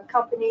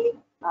company,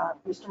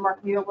 Mr.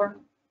 Mark Mueller,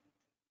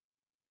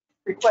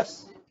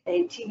 requested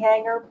a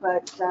T-hanger,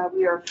 but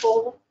we are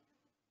full.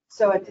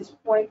 So at this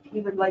point,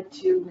 he would like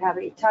to have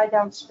a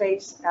tie-down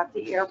space at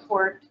the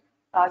airport,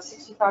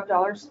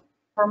 $65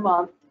 per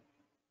month.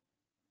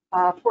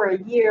 for a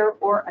year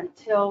or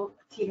until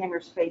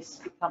T-hanger space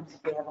becomes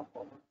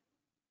available.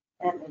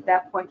 And at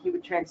that point, he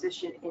would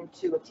transition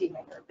into a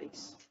T-hanger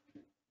lease.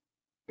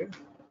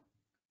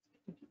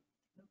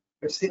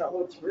 I see. Not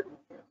what's written.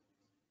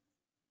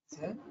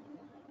 Yeah.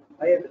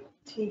 I have a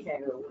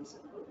T-hanger lease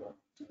approval.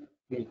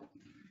 Hmm.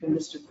 And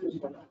Mr.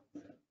 Kuzma.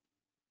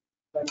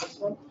 Like this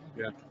one?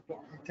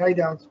 Tie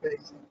down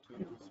space.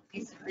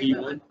 Piece of Do you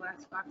agreement with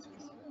glass box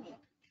research.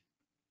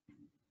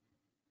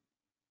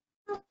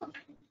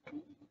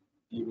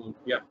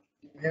 Yeah,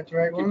 That's the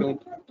right keep one. going.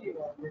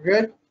 We're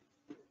good?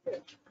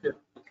 Yeah.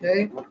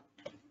 Okay.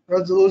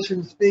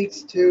 Resolution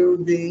speaks to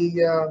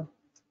the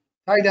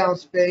tie down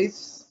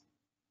space.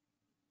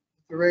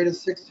 The rate of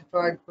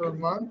 65 per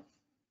month.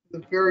 The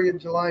period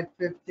July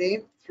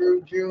 15th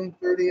through June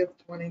 30th,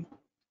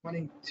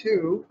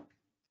 2022,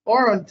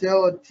 or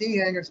until a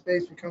T-hanger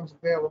space becomes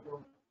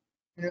available.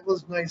 And it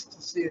was nice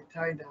to see a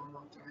tie down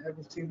out there. I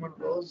haven't seen one of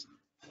those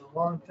in a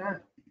long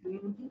time.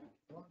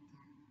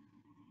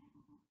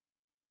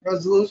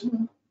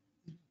 Resolution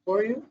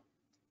for you.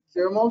 Is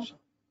there a motion?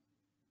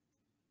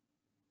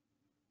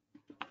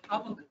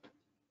 I'll move it.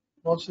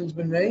 Motion's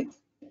been made.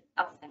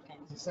 I'll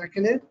second.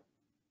 Seconded.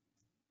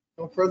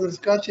 No further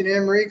discussion.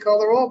 Anne Marie, call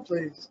the roll,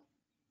 please.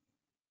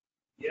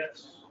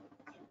 Yes.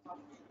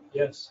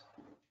 Yes.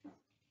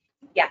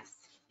 Yes.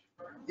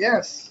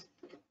 Yes.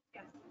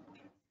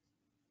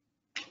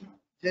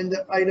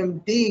 Agenda item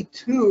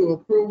D2,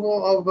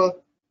 approval of a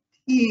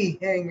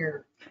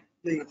T-hanger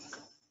lease.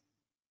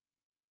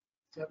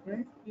 Is that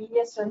right?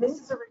 Yes, sir. This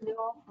is a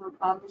renewal for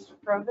Mr.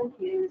 Proven.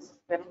 He has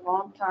been a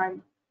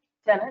longtime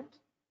tenant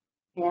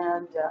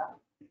and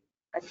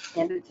a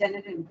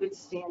tenant in good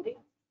standing.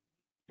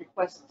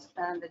 Requests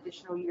an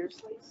additional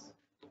year's lease.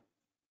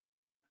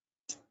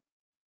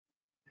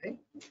 Okay.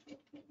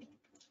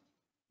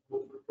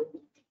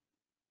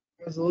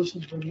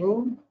 Resolution's been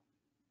moved.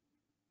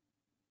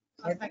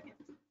 I'll second.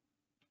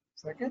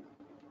 Second.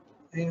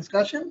 Any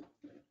discussion?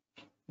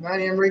 Not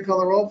Anne Marie,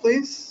 call the roll,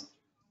 please.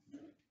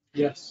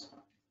 Yes.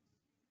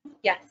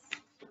 Yes.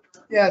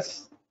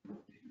 Yes.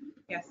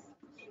 Yes.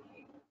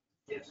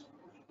 Yes.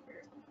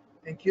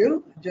 Thank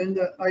you.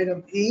 Agenda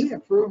item E,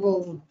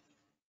 approval of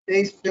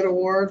base bid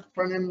award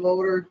front end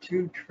loader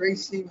to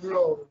Tracy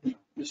Road.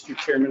 Mr.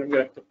 Chairman, I'm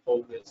going to have to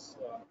pull this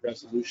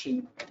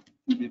resolution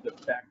due to the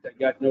fact I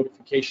got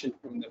notification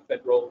from the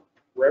Federal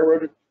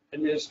Railroad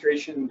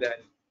Administration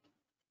that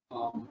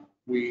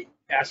we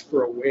asked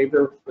for a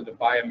waiver for the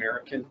Buy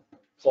American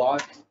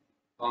clause.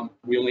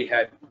 We only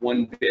had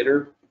one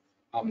bidder.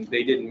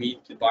 They didn't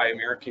meet the Buy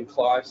American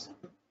clause.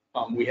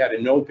 We had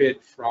a no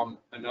bid from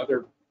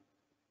another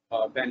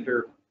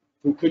vendor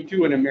who could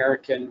do an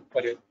American,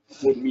 but it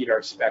wouldn't meet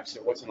our specs.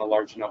 It wasn't a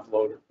large enough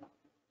loader.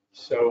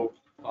 So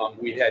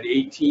we had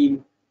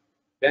 18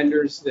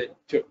 vendors that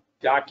took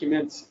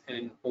documents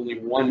and only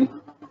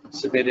one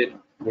submitted,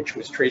 which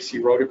was Tracy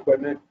Road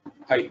Equipment.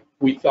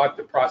 We thought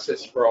the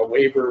process for a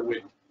waiver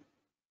would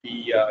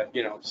be,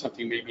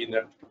 something maybe in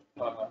the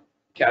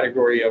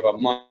category of a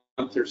month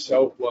or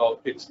so. Well,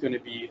 it's going to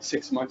be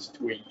 6 months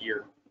to a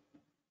year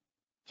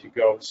to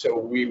go. So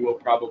we will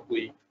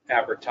probably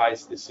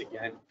advertise this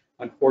again.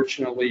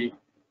 Unfortunately,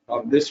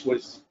 this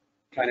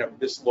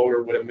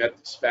loader would have met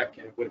the spec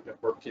and it would have been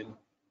working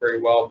very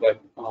well,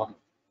 but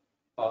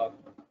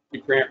the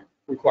grant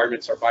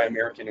requirements are Buy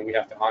American and we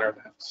have to honor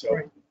that. So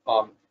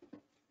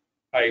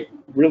I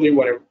really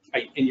want to,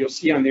 and you'll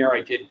see on there,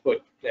 I did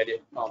put that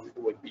it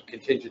would be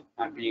contingent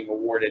on being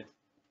awarded,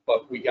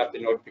 but we got the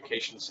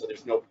notification, so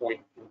there's no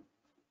point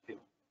in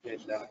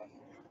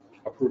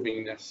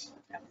approving this.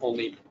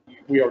 Only,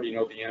 we already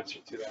know the answer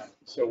to that.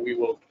 So we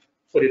will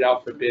put it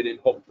out for bid and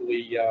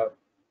hopefully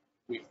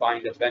we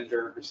find a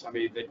vendor or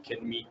somebody that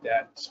can meet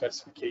that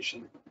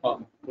specification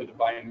with the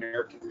Buy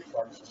American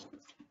requirements.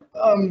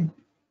 I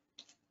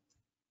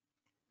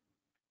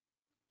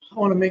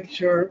want to make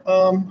sure,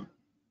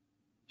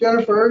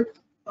 Jennifer,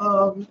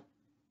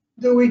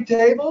 do we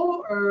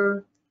table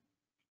or?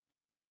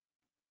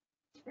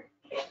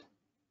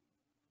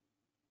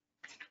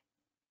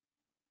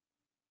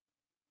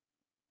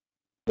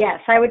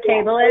 Yes, I would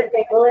table it.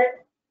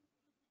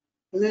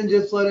 And then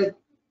just let it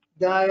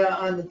die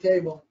on the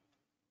table?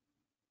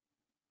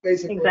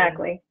 Basically.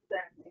 Exactly.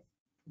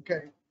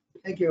 Okay,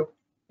 thank you.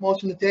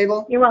 Motion to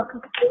table? You're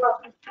welcome.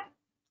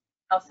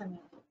 I'll send it.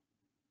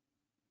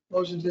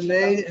 Motion's been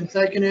made and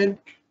seconded.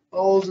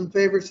 All those in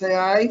favor say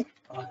aye.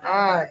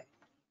 Aye.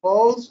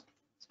 Opposed?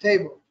 It's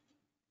tabled.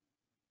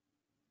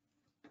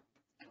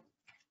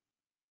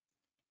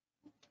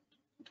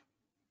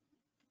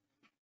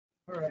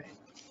 All right.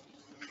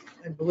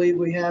 I believe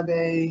we have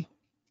a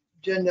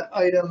agenda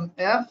item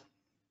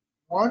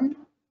F1,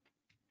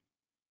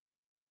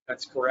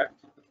 That's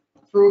correct.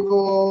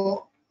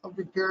 approval of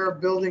repair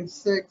of building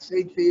 6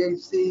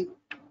 HVAC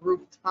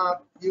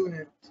rooftop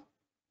unit.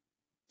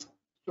 Mr.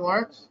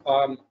 Lawrence?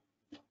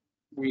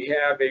 We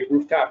have a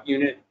rooftop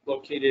unit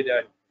located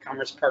at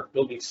Commerce Park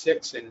Building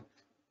 6, and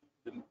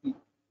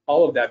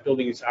all of that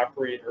building is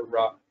operated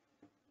or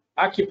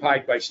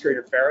occupied by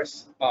Strader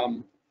Ferris.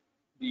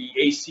 the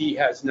AC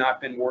has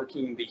not been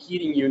working. The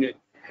heating unit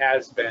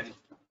has been,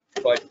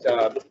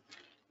 but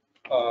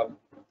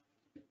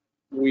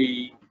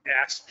we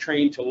asked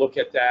Train to look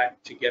at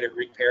that to get it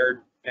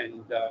repaired,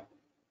 and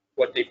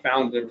what they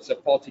found, there was a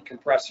faulty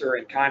compressor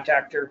and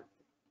contactor,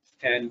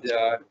 and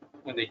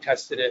when they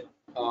tested it,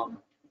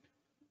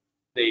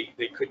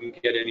 they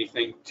couldn't get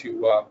anything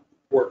to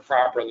work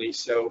properly.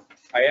 So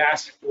I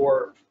asked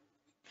for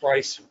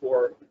price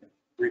for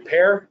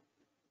repair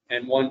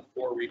and one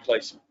for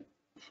replacement.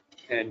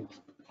 And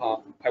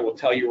I will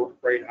tell you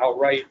right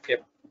outright, if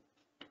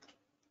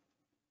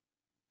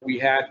we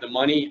had the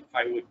money,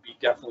 I would be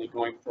definitely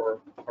going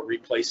for a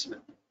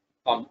replacement.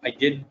 I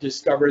did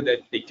discover that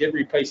they did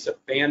replace a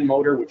fan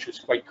motor, which was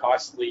quite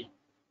costly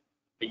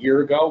a year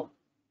ago.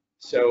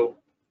 So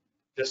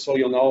just so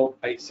you'll know,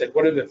 I said,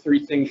 what are the three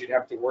things you'd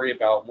have to worry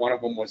about? One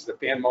of them was the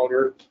fan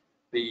motor,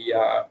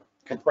 the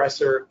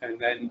compressor, and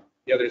then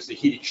the other is the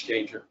heat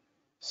exchanger.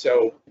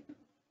 So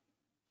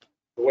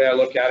the way I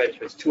look at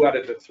it is 2 out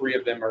of the 3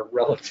 of them are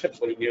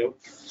relatively new.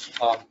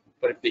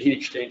 But if the heat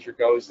exchanger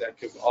goes, that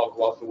could all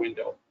go out the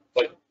window.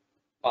 But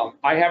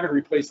I haven't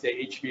replaced the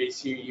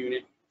HVAC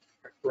unit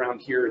around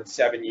here in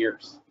 7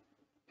 years.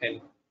 And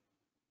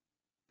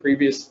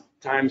previous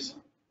times,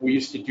 we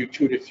used to do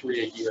 2 to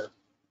 3 a year.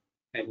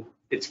 And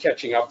it's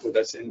catching up with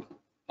us. And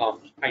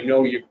I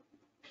know you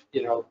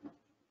know,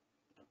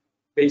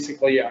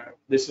 basically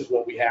this is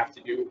what we have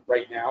to do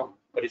right now,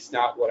 but it's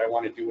not what I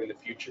want to do in the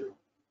future.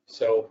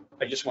 So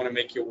I just want to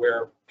make you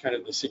aware of kind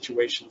of the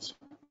situations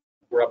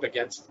we're up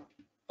against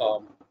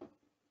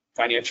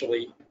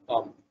financially,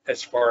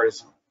 as far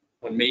as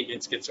when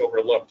maintenance gets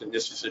overlooked. And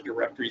this is a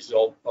direct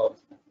result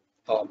of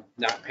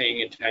not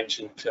paying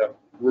attention to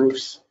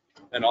roofs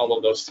and all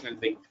of those kind of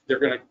things.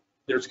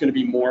 There's going to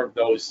be more of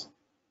those,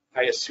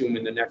 I assume,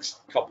 in the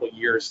next couple of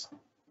years.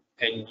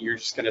 And you're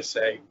just going to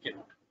say, you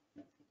know,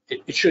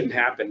 it shouldn't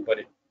happen, but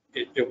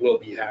it will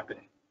be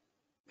happening.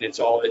 It's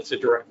a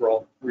direct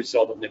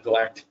result of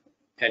neglect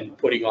and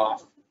putting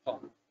off.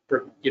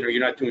 You know,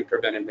 you're not doing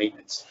preventive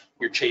maintenance.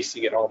 You're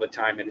chasing it all the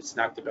time, and it's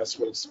not the best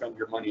way to spend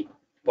your money.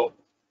 But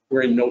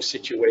we're in no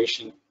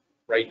situation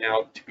right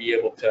now to be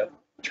able to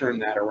turn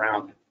that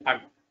around.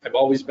 I've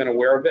always been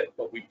aware of it,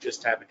 but we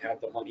just haven't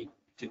had the money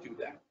to do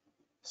that.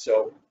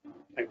 So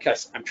I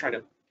guess I'm trying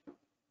to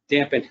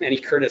dampen any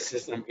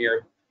criticism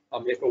here.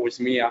 If it was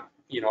me,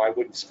 you know, I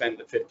wouldn't spend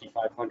the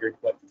 $5,500,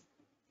 but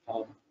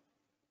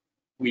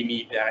we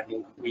need that,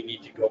 and we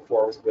need to go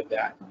forward with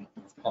that.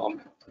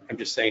 I'm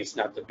just saying it's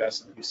not the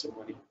best use of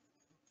money.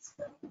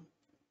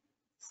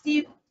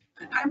 Steve,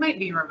 I might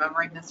be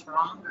remembering this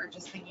wrong or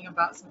just thinking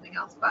about something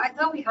else, but I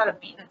thought we had a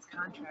maintenance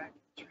contract.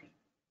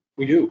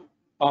 We do.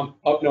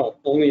 No,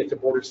 only at the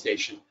border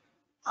station.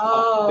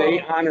 Oh.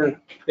 They honor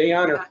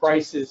Gotcha.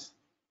 prices.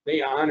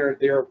 They honor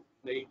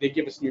they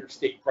give us New York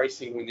State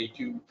pricing when they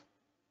do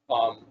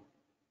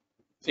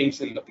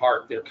things in the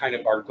park. They're kind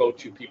of our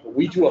go-to people.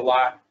 We do a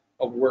lot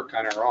of work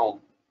on our own,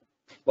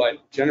 but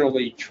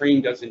generally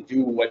Train doesn't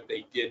do what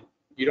they did.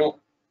 You don't,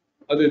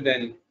 other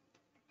than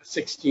a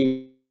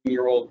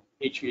 16-year-old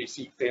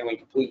HVAC failing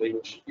completely,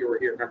 which you were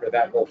here, remember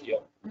that whole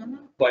deal. Mm-hmm.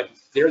 But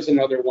there's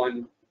another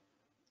one.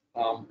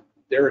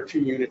 There are 2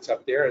 units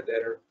up there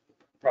that are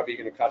probably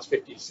going to cost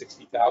 50 to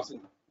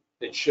 60,000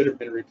 that should have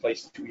been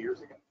replaced 2 years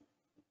ago.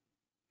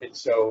 And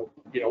so,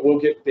 you know, we'll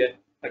get bit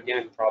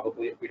again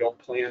probably if we don't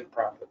plan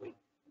properly.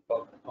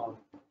 But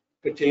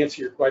to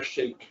answer your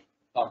question,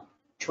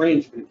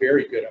 Train's been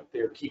very good up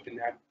there, keeping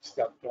that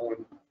stuff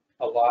going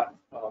a lot,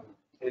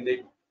 and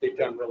they've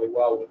done really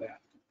well with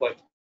that.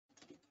 But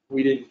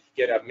we didn't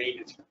get a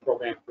maintenance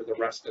program for the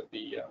rest of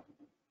the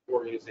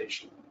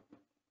organization.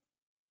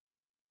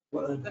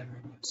 What I'm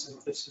hearing is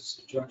that this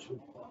is a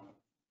judgment call.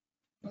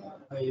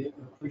 I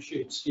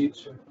appreciate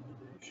Steve's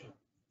recommendation.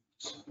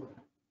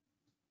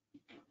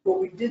 Well,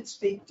 we did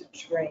speak to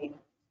Train,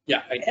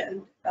 Yeah,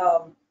 and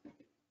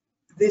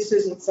this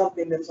isn't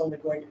something that's only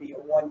going to be a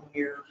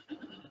 1-year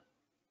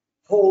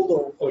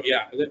holdover. oh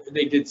yeah,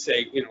 they did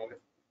say, you know,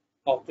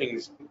 all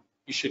things,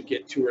 you should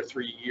get 2 or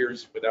 3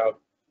 years without,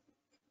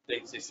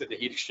 they said the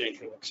heat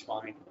exchanger looks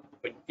fine,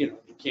 but you know,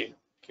 you can't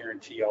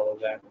guarantee all of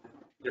that.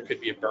 There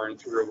could be a burn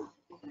through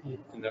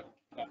in the,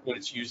 when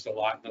it's used a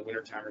lot in the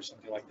wintertime or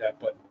something like that,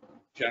 but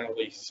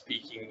generally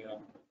speaking,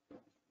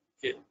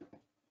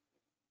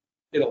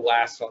 it'll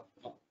last a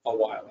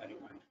while anyway.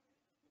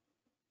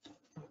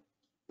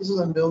 This is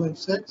on building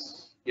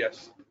 6.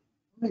 Yes,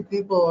 How many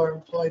people are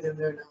employed in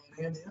there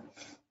now, Andy?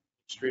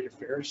 street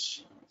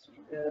affairs,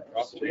 Yeah,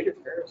 Probably. Street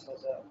Affairs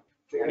has a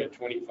 20,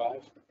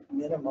 25,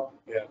 minimum.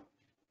 yeah.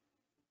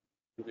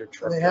 Their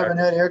truck They haven't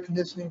drivers. had air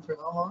conditioning for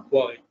how long?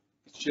 Well,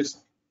 it's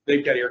just,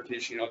 they've got air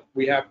conditioning.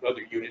 We have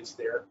other units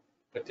there,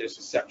 but there's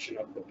a section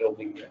of the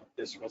building that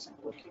this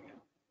wasn't working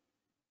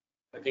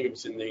in. I think it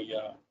was in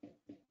the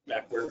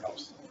back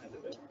warehouse end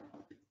of it.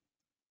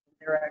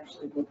 They're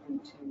actually looking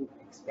to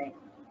expand.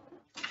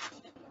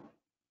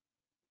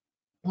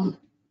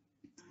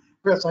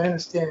 Chris, I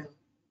understand.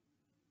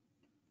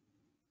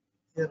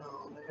 You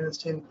know, I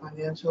understand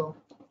financial,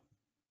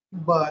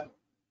 but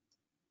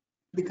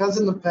because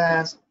in the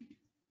past,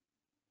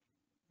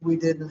 we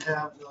didn't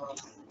have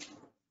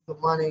the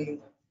money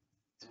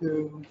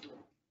to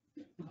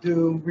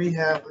do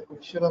rehab like we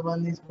should have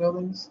on these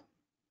buildings.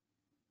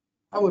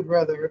 I would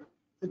rather,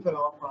 if at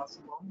all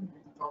possible, we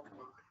can talk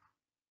about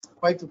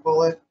it, bite the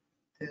bullet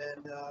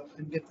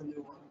and get the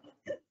new one.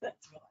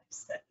 That's what I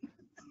said.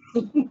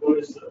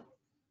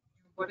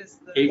 What is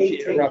the,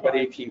 18, around about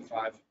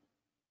 18.5.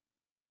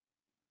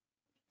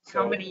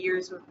 how many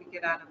years would we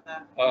get out of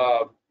that?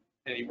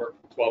 Anywhere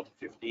from 12 to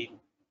 15.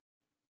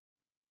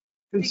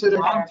 Consider,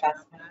 Long term,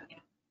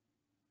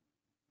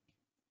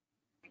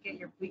 I get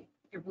your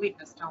bleeding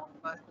a stone,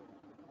 but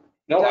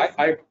No,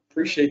 I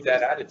appreciate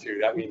that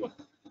attitude. I mean,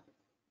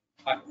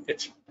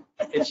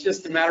 it's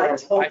just a matter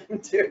of,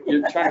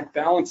 you're trying to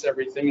balance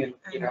everything and,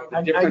 you know, the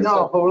I difference.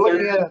 know, of but we're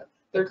looking 30 at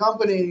the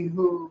company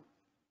who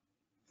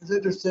is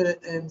interested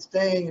in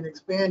staying and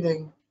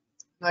expanding.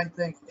 And I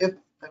think if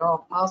at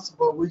all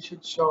possible, we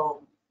should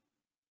show,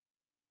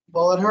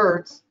 well, it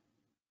hurts.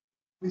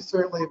 We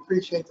certainly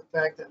appreciate the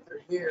fact that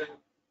they're here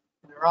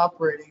and they're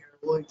operating and are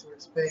willing to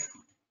expand.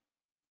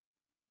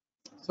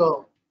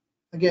 So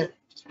again,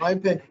 just my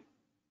opinion,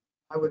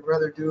 I would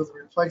rather do the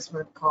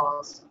replacement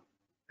cost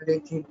at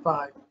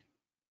 18.5. is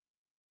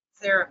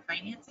there a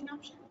financing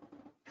option?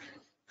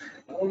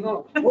 I don't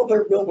know. Well,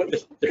 there will be.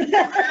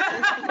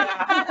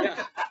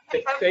 Yeah,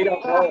 they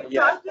don't know it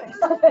yet.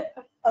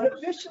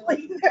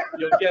 Unofficially there.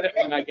 You'll get it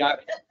when I got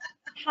it.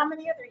 How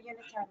many other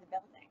units are in the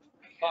building?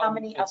 How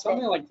many It's of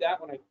something them? like that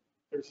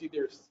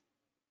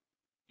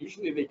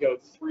usually they go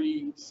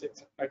 3,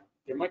 6,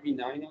 there might be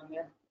 9 on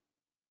there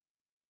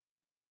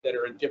that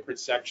are in different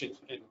sections,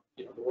 and,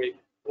 you know, the way,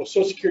 well,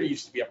 Social Security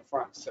used to be up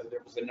front, so there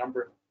was a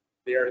number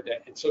there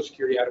that, and Social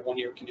Security had a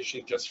 1-year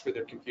conditioning just for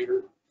their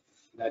computer,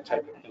 that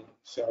type of thing.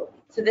 So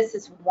So this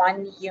is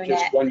one unit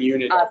just one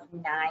unit, of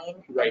 9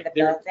 in Right, the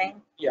there-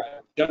 building?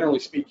 yeah, generally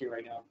speaking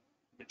right now,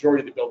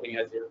 majority of the building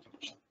has air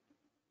conditioning.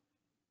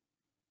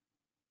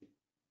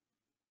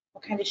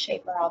 What kind of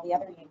shape are all the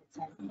other units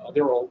in?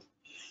 They're old.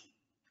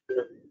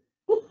 They're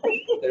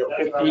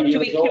 15 Can years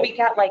we old.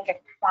 get like a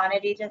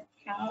quantity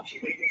discount? we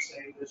can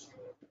say this.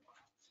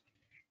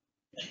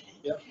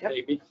 Yeah,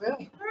 maybe. Yeah.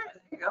 There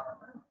you go.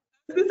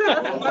 Right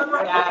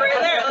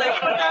there,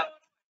 like, what that-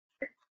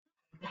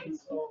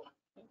 So,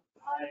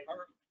 are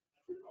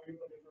you looking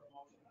for a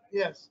motion?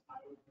 Yes,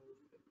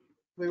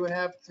 we would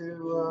have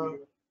to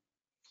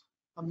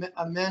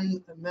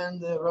amend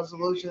the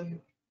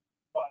resolution.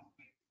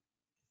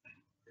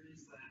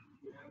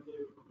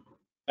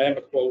 I have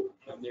a quote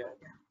on there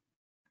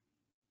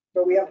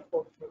But we have a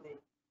quote for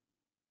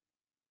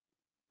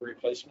for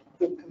replacement.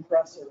 the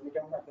compressor. We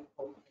don't have a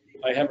quote.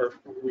 I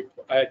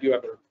do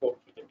have a quote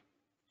for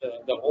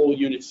the whole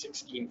unit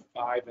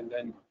 16.5, and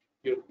then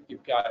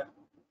you've got,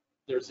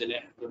 the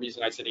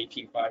reason I said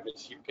 18.5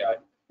 is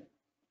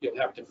you'll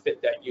have to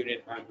fit that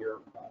unit on your,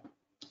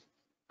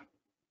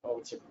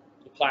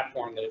 the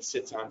platform that it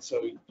sits on.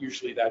 So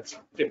usually that's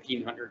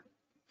 1,500,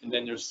 and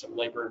then there's some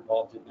labor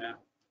involved in that.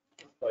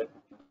 But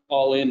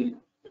all in,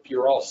 if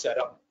you're all set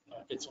up,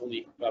 it's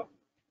only about,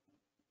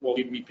 what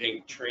we'd be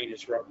paying train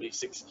is roughly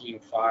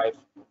 16.5, I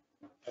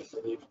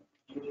believe.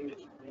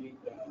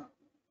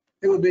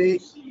 It would be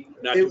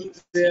Not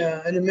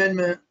an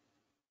amendment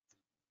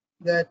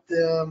that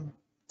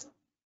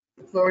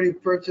authority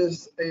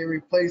purchase a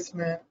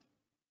replacement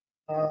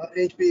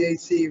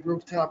HVAC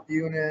rooftop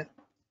unit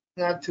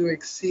not to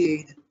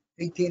exceed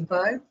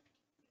 18.5.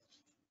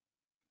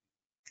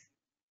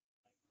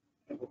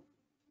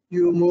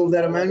 You move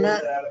that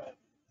amendment?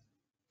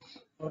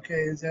 Okay,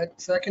 is that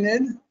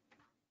seconded?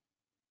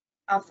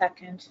 I'll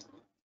second.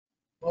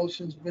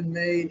 Motion's been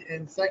made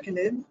and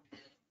seconded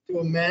to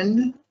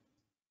amend.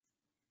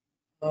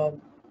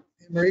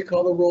 Marie,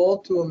 call the roll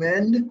to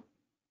amend.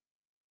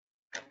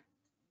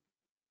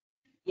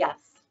 Yes.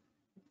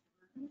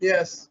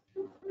 Yes.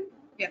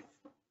 Yes.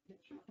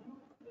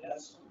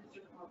 Yes.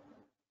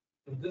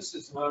 This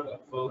is not a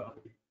vote on.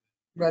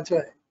 That's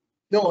right.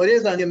 No, it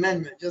is on the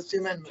amendment, just the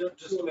amendment.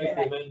 Just to make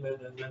the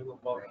amendment and then we'll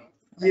vote on it.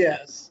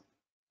 Yes,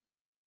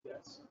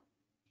 Yes.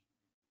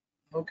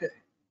 okay.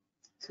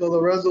 So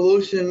the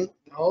resolution,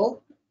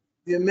 no,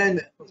 the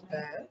amendment was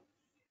passed.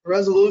 The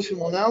resolution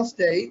will now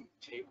state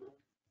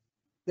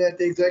that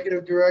the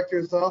executive director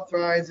is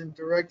authorized and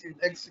directed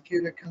to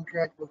execute a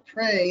contract with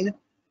Train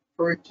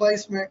for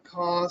replacement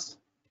costs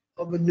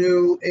of a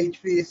new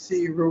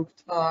HVAC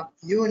rooftop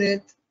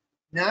unit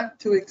not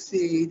to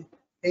exceed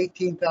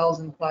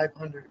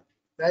 18,500.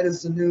 That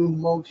is the new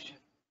motion.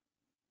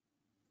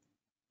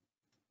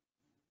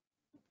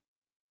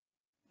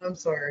 I'm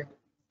sorry,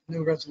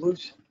 new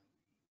resolution.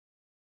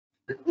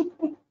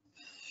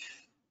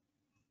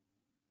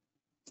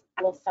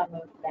 We'll so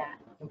move that.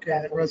 Okay,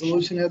 that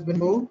resolution has been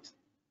moved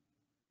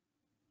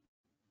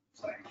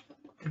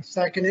and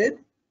seconded.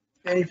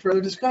 Any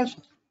further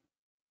discussion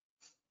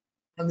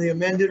on the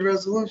amended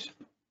resolution?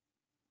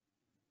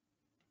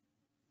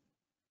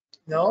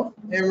 No?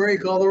 Anne Marie,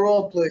 call the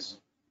roll, please.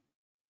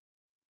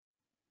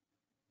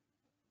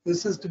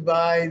 This is to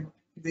buy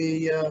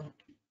the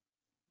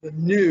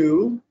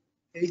new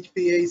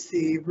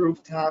HVAC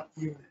rooftop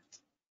unit,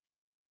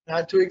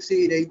 not to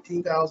exceed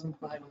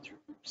 18,500.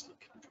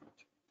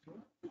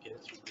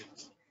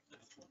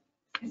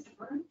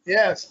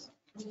 Yes.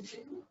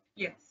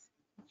 Yes.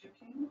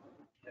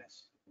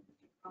 Yes.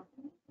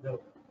 No.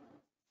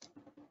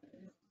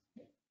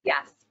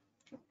 Yes.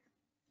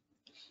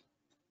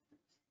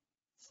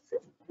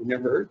 We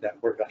never heard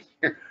that word on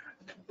here.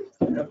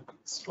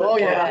 Oh,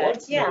 yeah.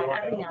 Yeah,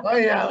 every now and Oh,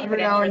 yeah, every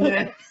now and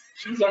then.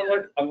 Geez,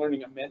 I'm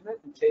learning amendment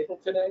and table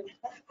today.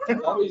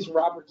 Always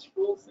Robert's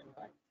rules thing,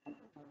 right?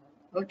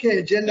 Okay,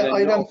 agenda And I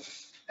item know-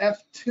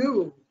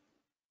 F2.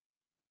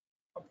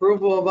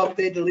 Approval of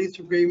updated lease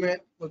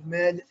agreement with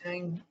Med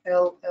Eng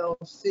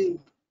LLC.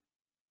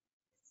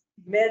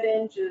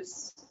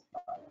 Med-Eng's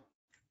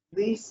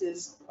lease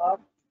is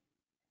up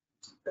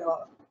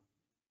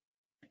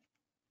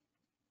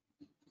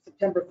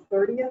September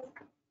 30th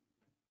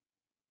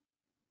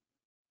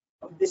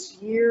of this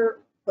year,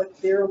 but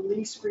their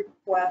lease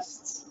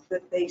requests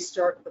that they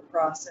start the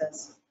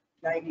process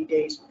 90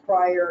 days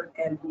prior,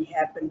 and we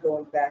have been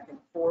going back and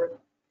forth.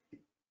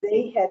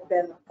 They had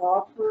been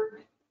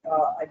offered,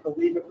 I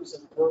believe it was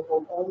a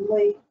verbal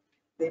only,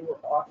 they were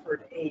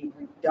offered a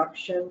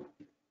reduction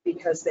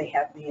because they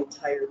have the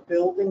entire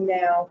building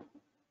now.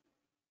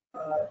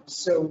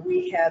 So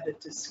we had a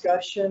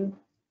discussion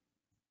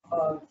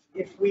of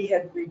if we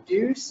had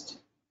reduced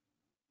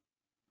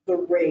the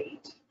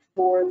rate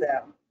for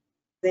them,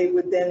 they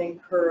would then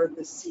incur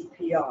the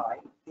CPI,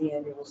 the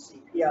annual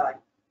CPI,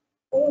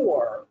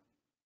 or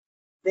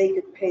they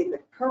could pay the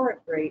current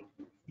rate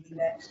for the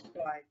next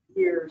 5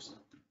 years,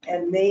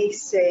 and they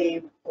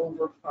save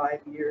over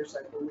 5 years,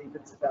 I believe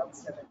it's about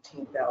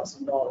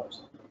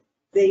 $17,000.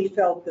 They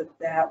felt that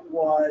that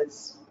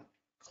was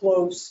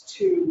close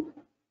to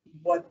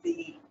what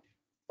the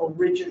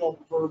original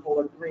verbal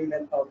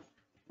agreement of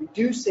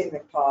reducing the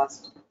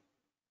cost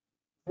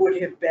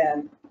would have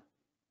been.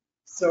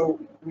 So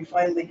we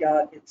finally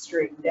got it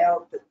straightened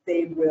out that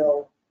they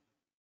will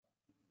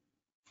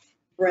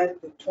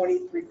rent the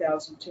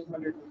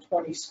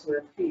 23,220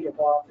 square feet of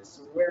office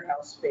and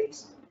warehouse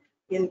space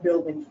in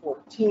building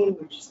 14,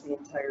 which is the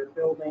entire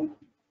building,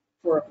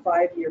 for a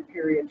 5-year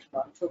period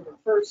from October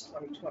 1st,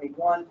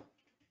 2021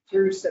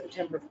 through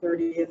September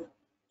 30th,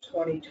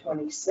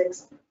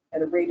 2026,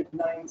 at a rate of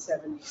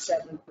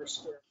 $977 per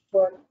square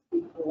foot,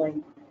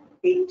 equaling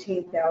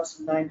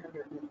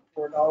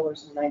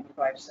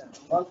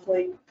 $18,904.95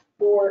 monthly,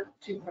 or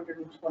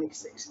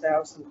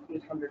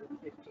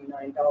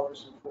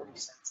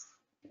 $226,859.40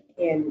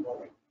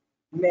 annually.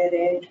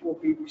 Med-Eng will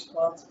be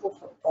responsible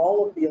for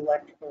all of the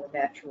electrical and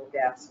natural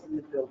gas in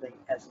the building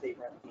as they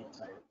rent the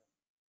entire.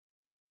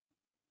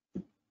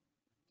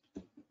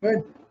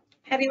 Good.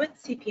 Patty,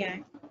 what's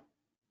CPI?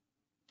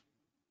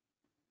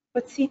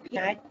 What's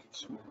CPI?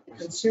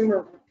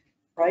 Consumer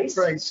price?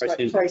 Price.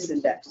 Price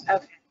index.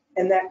 Okay.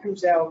 And that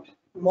comes out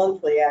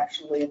monthly,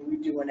 actually, and we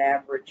do an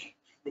average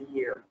for the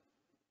year.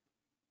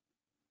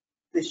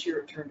 This year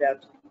it turned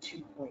out to be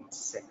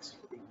 2.6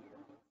 for the year.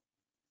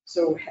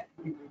 So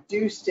we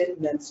reduced it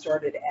and then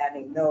started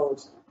adding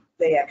those.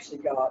 They actually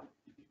got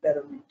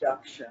better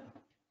reduction,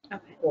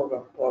 Okay. quote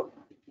unquote,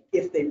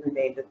 if they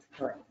remained at the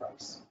current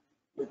price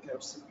with no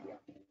CPI.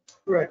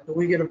 Correct, but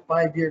we get a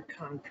 5-year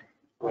contract.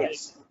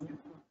 Yes.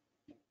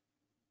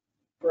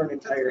 For an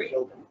entire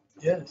building.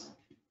 Yes.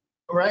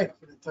 All right,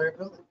 for the entire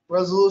building.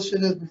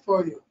 Resolution is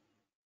before you.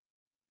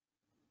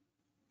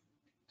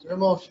 Is there a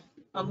motion?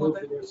 I'll move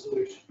the it.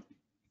 resolution.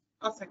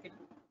 I'll second.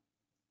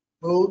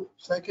 Moved,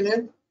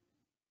 seconded.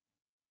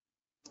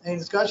 Any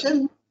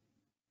discussion?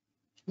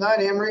 Not,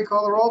 Anne Marie,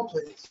 call the roll,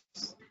 please.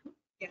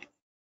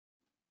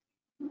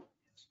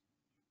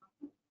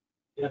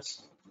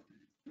 Yes.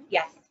 Yes.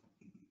 Yes.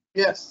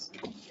 Yes.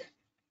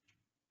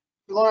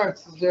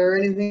 Lawrence, is there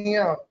anything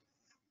else?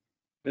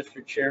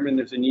 Mr. Chairman,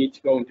 there's a need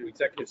to go into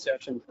executive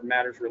session for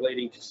matters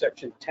relating to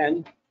section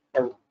 10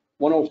 or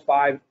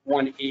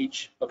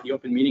 105(1)H of the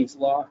open meetings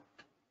law.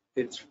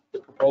 It's the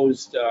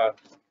proposed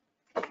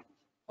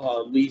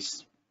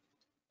lease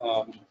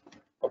of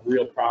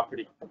real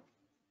property. Do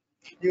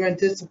you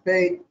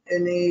anticipate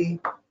any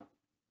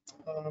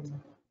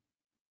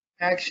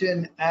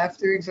action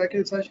after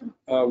executive session?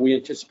 We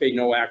anticipate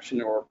no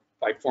action or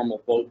by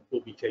formal vote will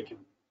be taken.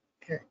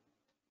 Okay.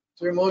 Is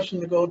there a motion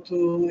to go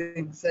to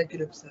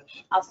executive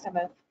session? I'll so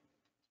move.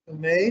 Been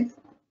made,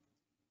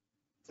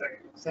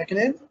 Second.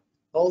 seconded.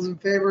 Those in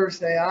favor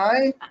say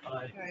aye.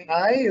 Aye.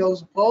 Aye,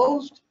 those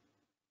opposed?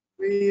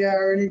 We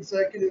are in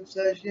executive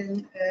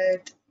session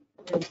at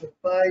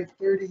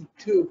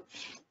 5:32.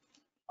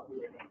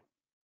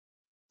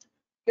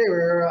 Okay,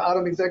 we're out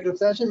of executive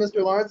session.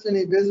 Mr. Lawrence,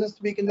 any business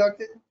to be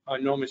conducted?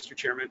 No, Mr.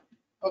 Chairman.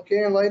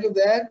 Okay, in light of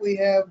that, we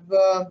have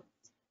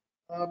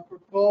a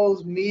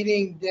proposed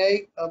meeting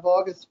date of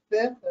August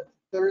 5th, that's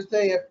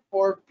Thursday at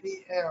 4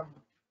 p.m.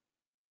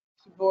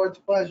 It's the board's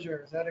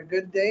pleasure. Is that a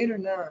good date or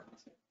not?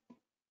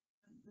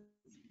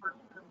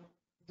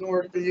 Doesn't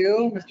work for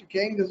you? Mr.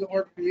 King, does it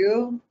work for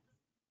you?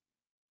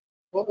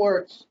 What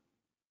works?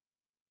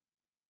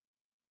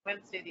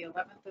 Wednesday, the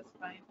 11th is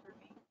fine for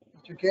me.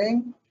 Mr.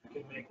 King?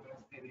 can make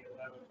Wednesday the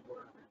 11th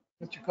work.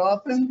 Mr.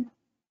 Coffin?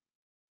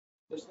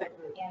 Just like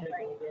the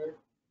table there.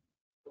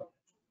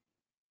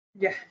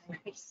 Yeah.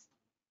 Nice.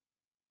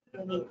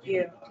 We need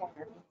you to have our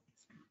meetings.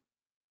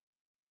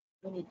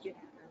 We need you to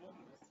have our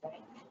meetings,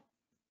 right?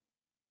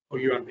 Oh,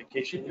 you're on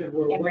vacation? If it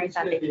were And Ray's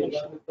on Wednesday the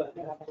vacation. 11th,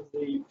 I'd have to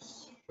leave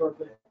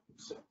shortly.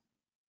 So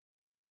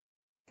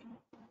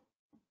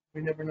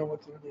We never know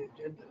what's on the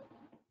agenda.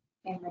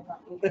 And we're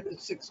not-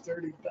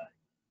 6:30 time.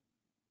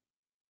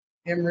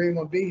 Emery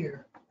will be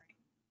here.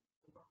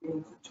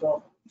 Means the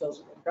 12th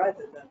doesn't look right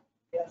then,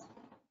 yes.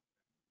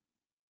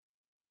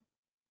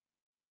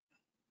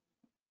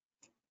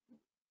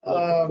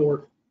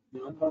 Fourth.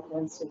 How about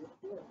Wednesday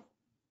the 4th?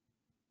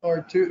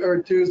 Or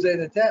Tuesday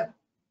the 10th.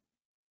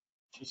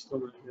 She's still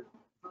not here.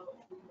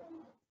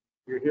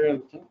 You're here on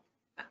the 10th?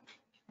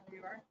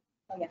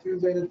 Oh, yeah.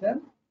 Tuesday the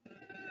 10th?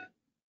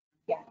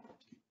 Yeah.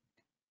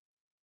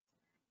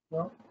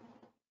 No?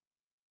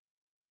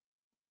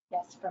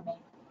 Yes, for me.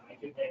 I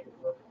can make it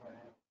work if I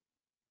have.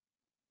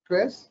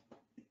 Chris?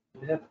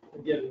 I have,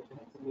 again, I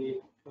have to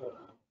leave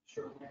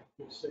shortly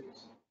after 6.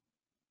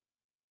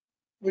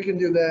 We can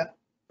do that.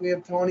 We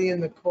have Tony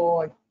and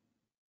Nicole. I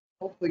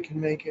hopefully can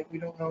make it. We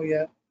don't know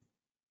yet.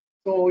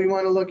 So we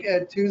want to look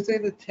at Tuesday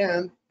the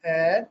 10th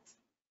at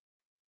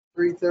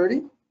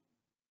 3:30?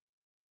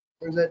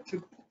 Or is that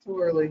too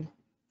early?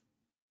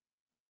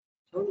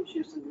 Tony's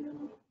usually the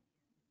end.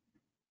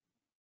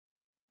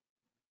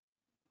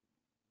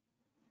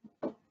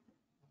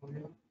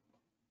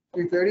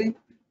 3:30?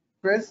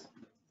 Chris? Does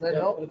that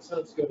help? That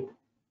sounds good.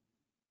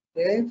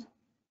 Dave?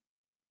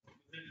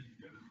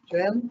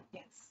 Jen?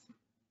 Yes.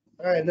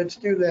 All right, let's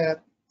do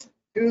that.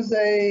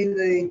 Tuesday,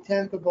 the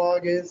 10th of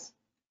August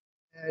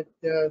at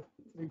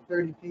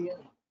 3:30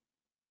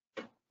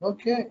 p.m.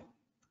 Okay.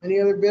 Any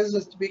other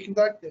business to be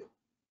conducted?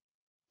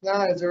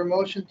 Now, is there a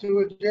motion to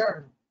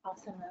adjourn?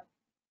 Also, no.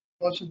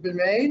 Motion's been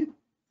made,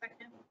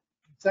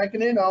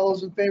 seconded. All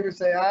those in favor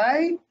say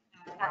aye.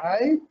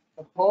 Aye.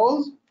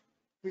 Opposed?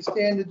 We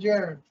stand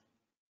adjourned.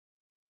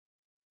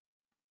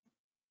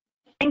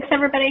 Thanks,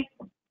 everybody.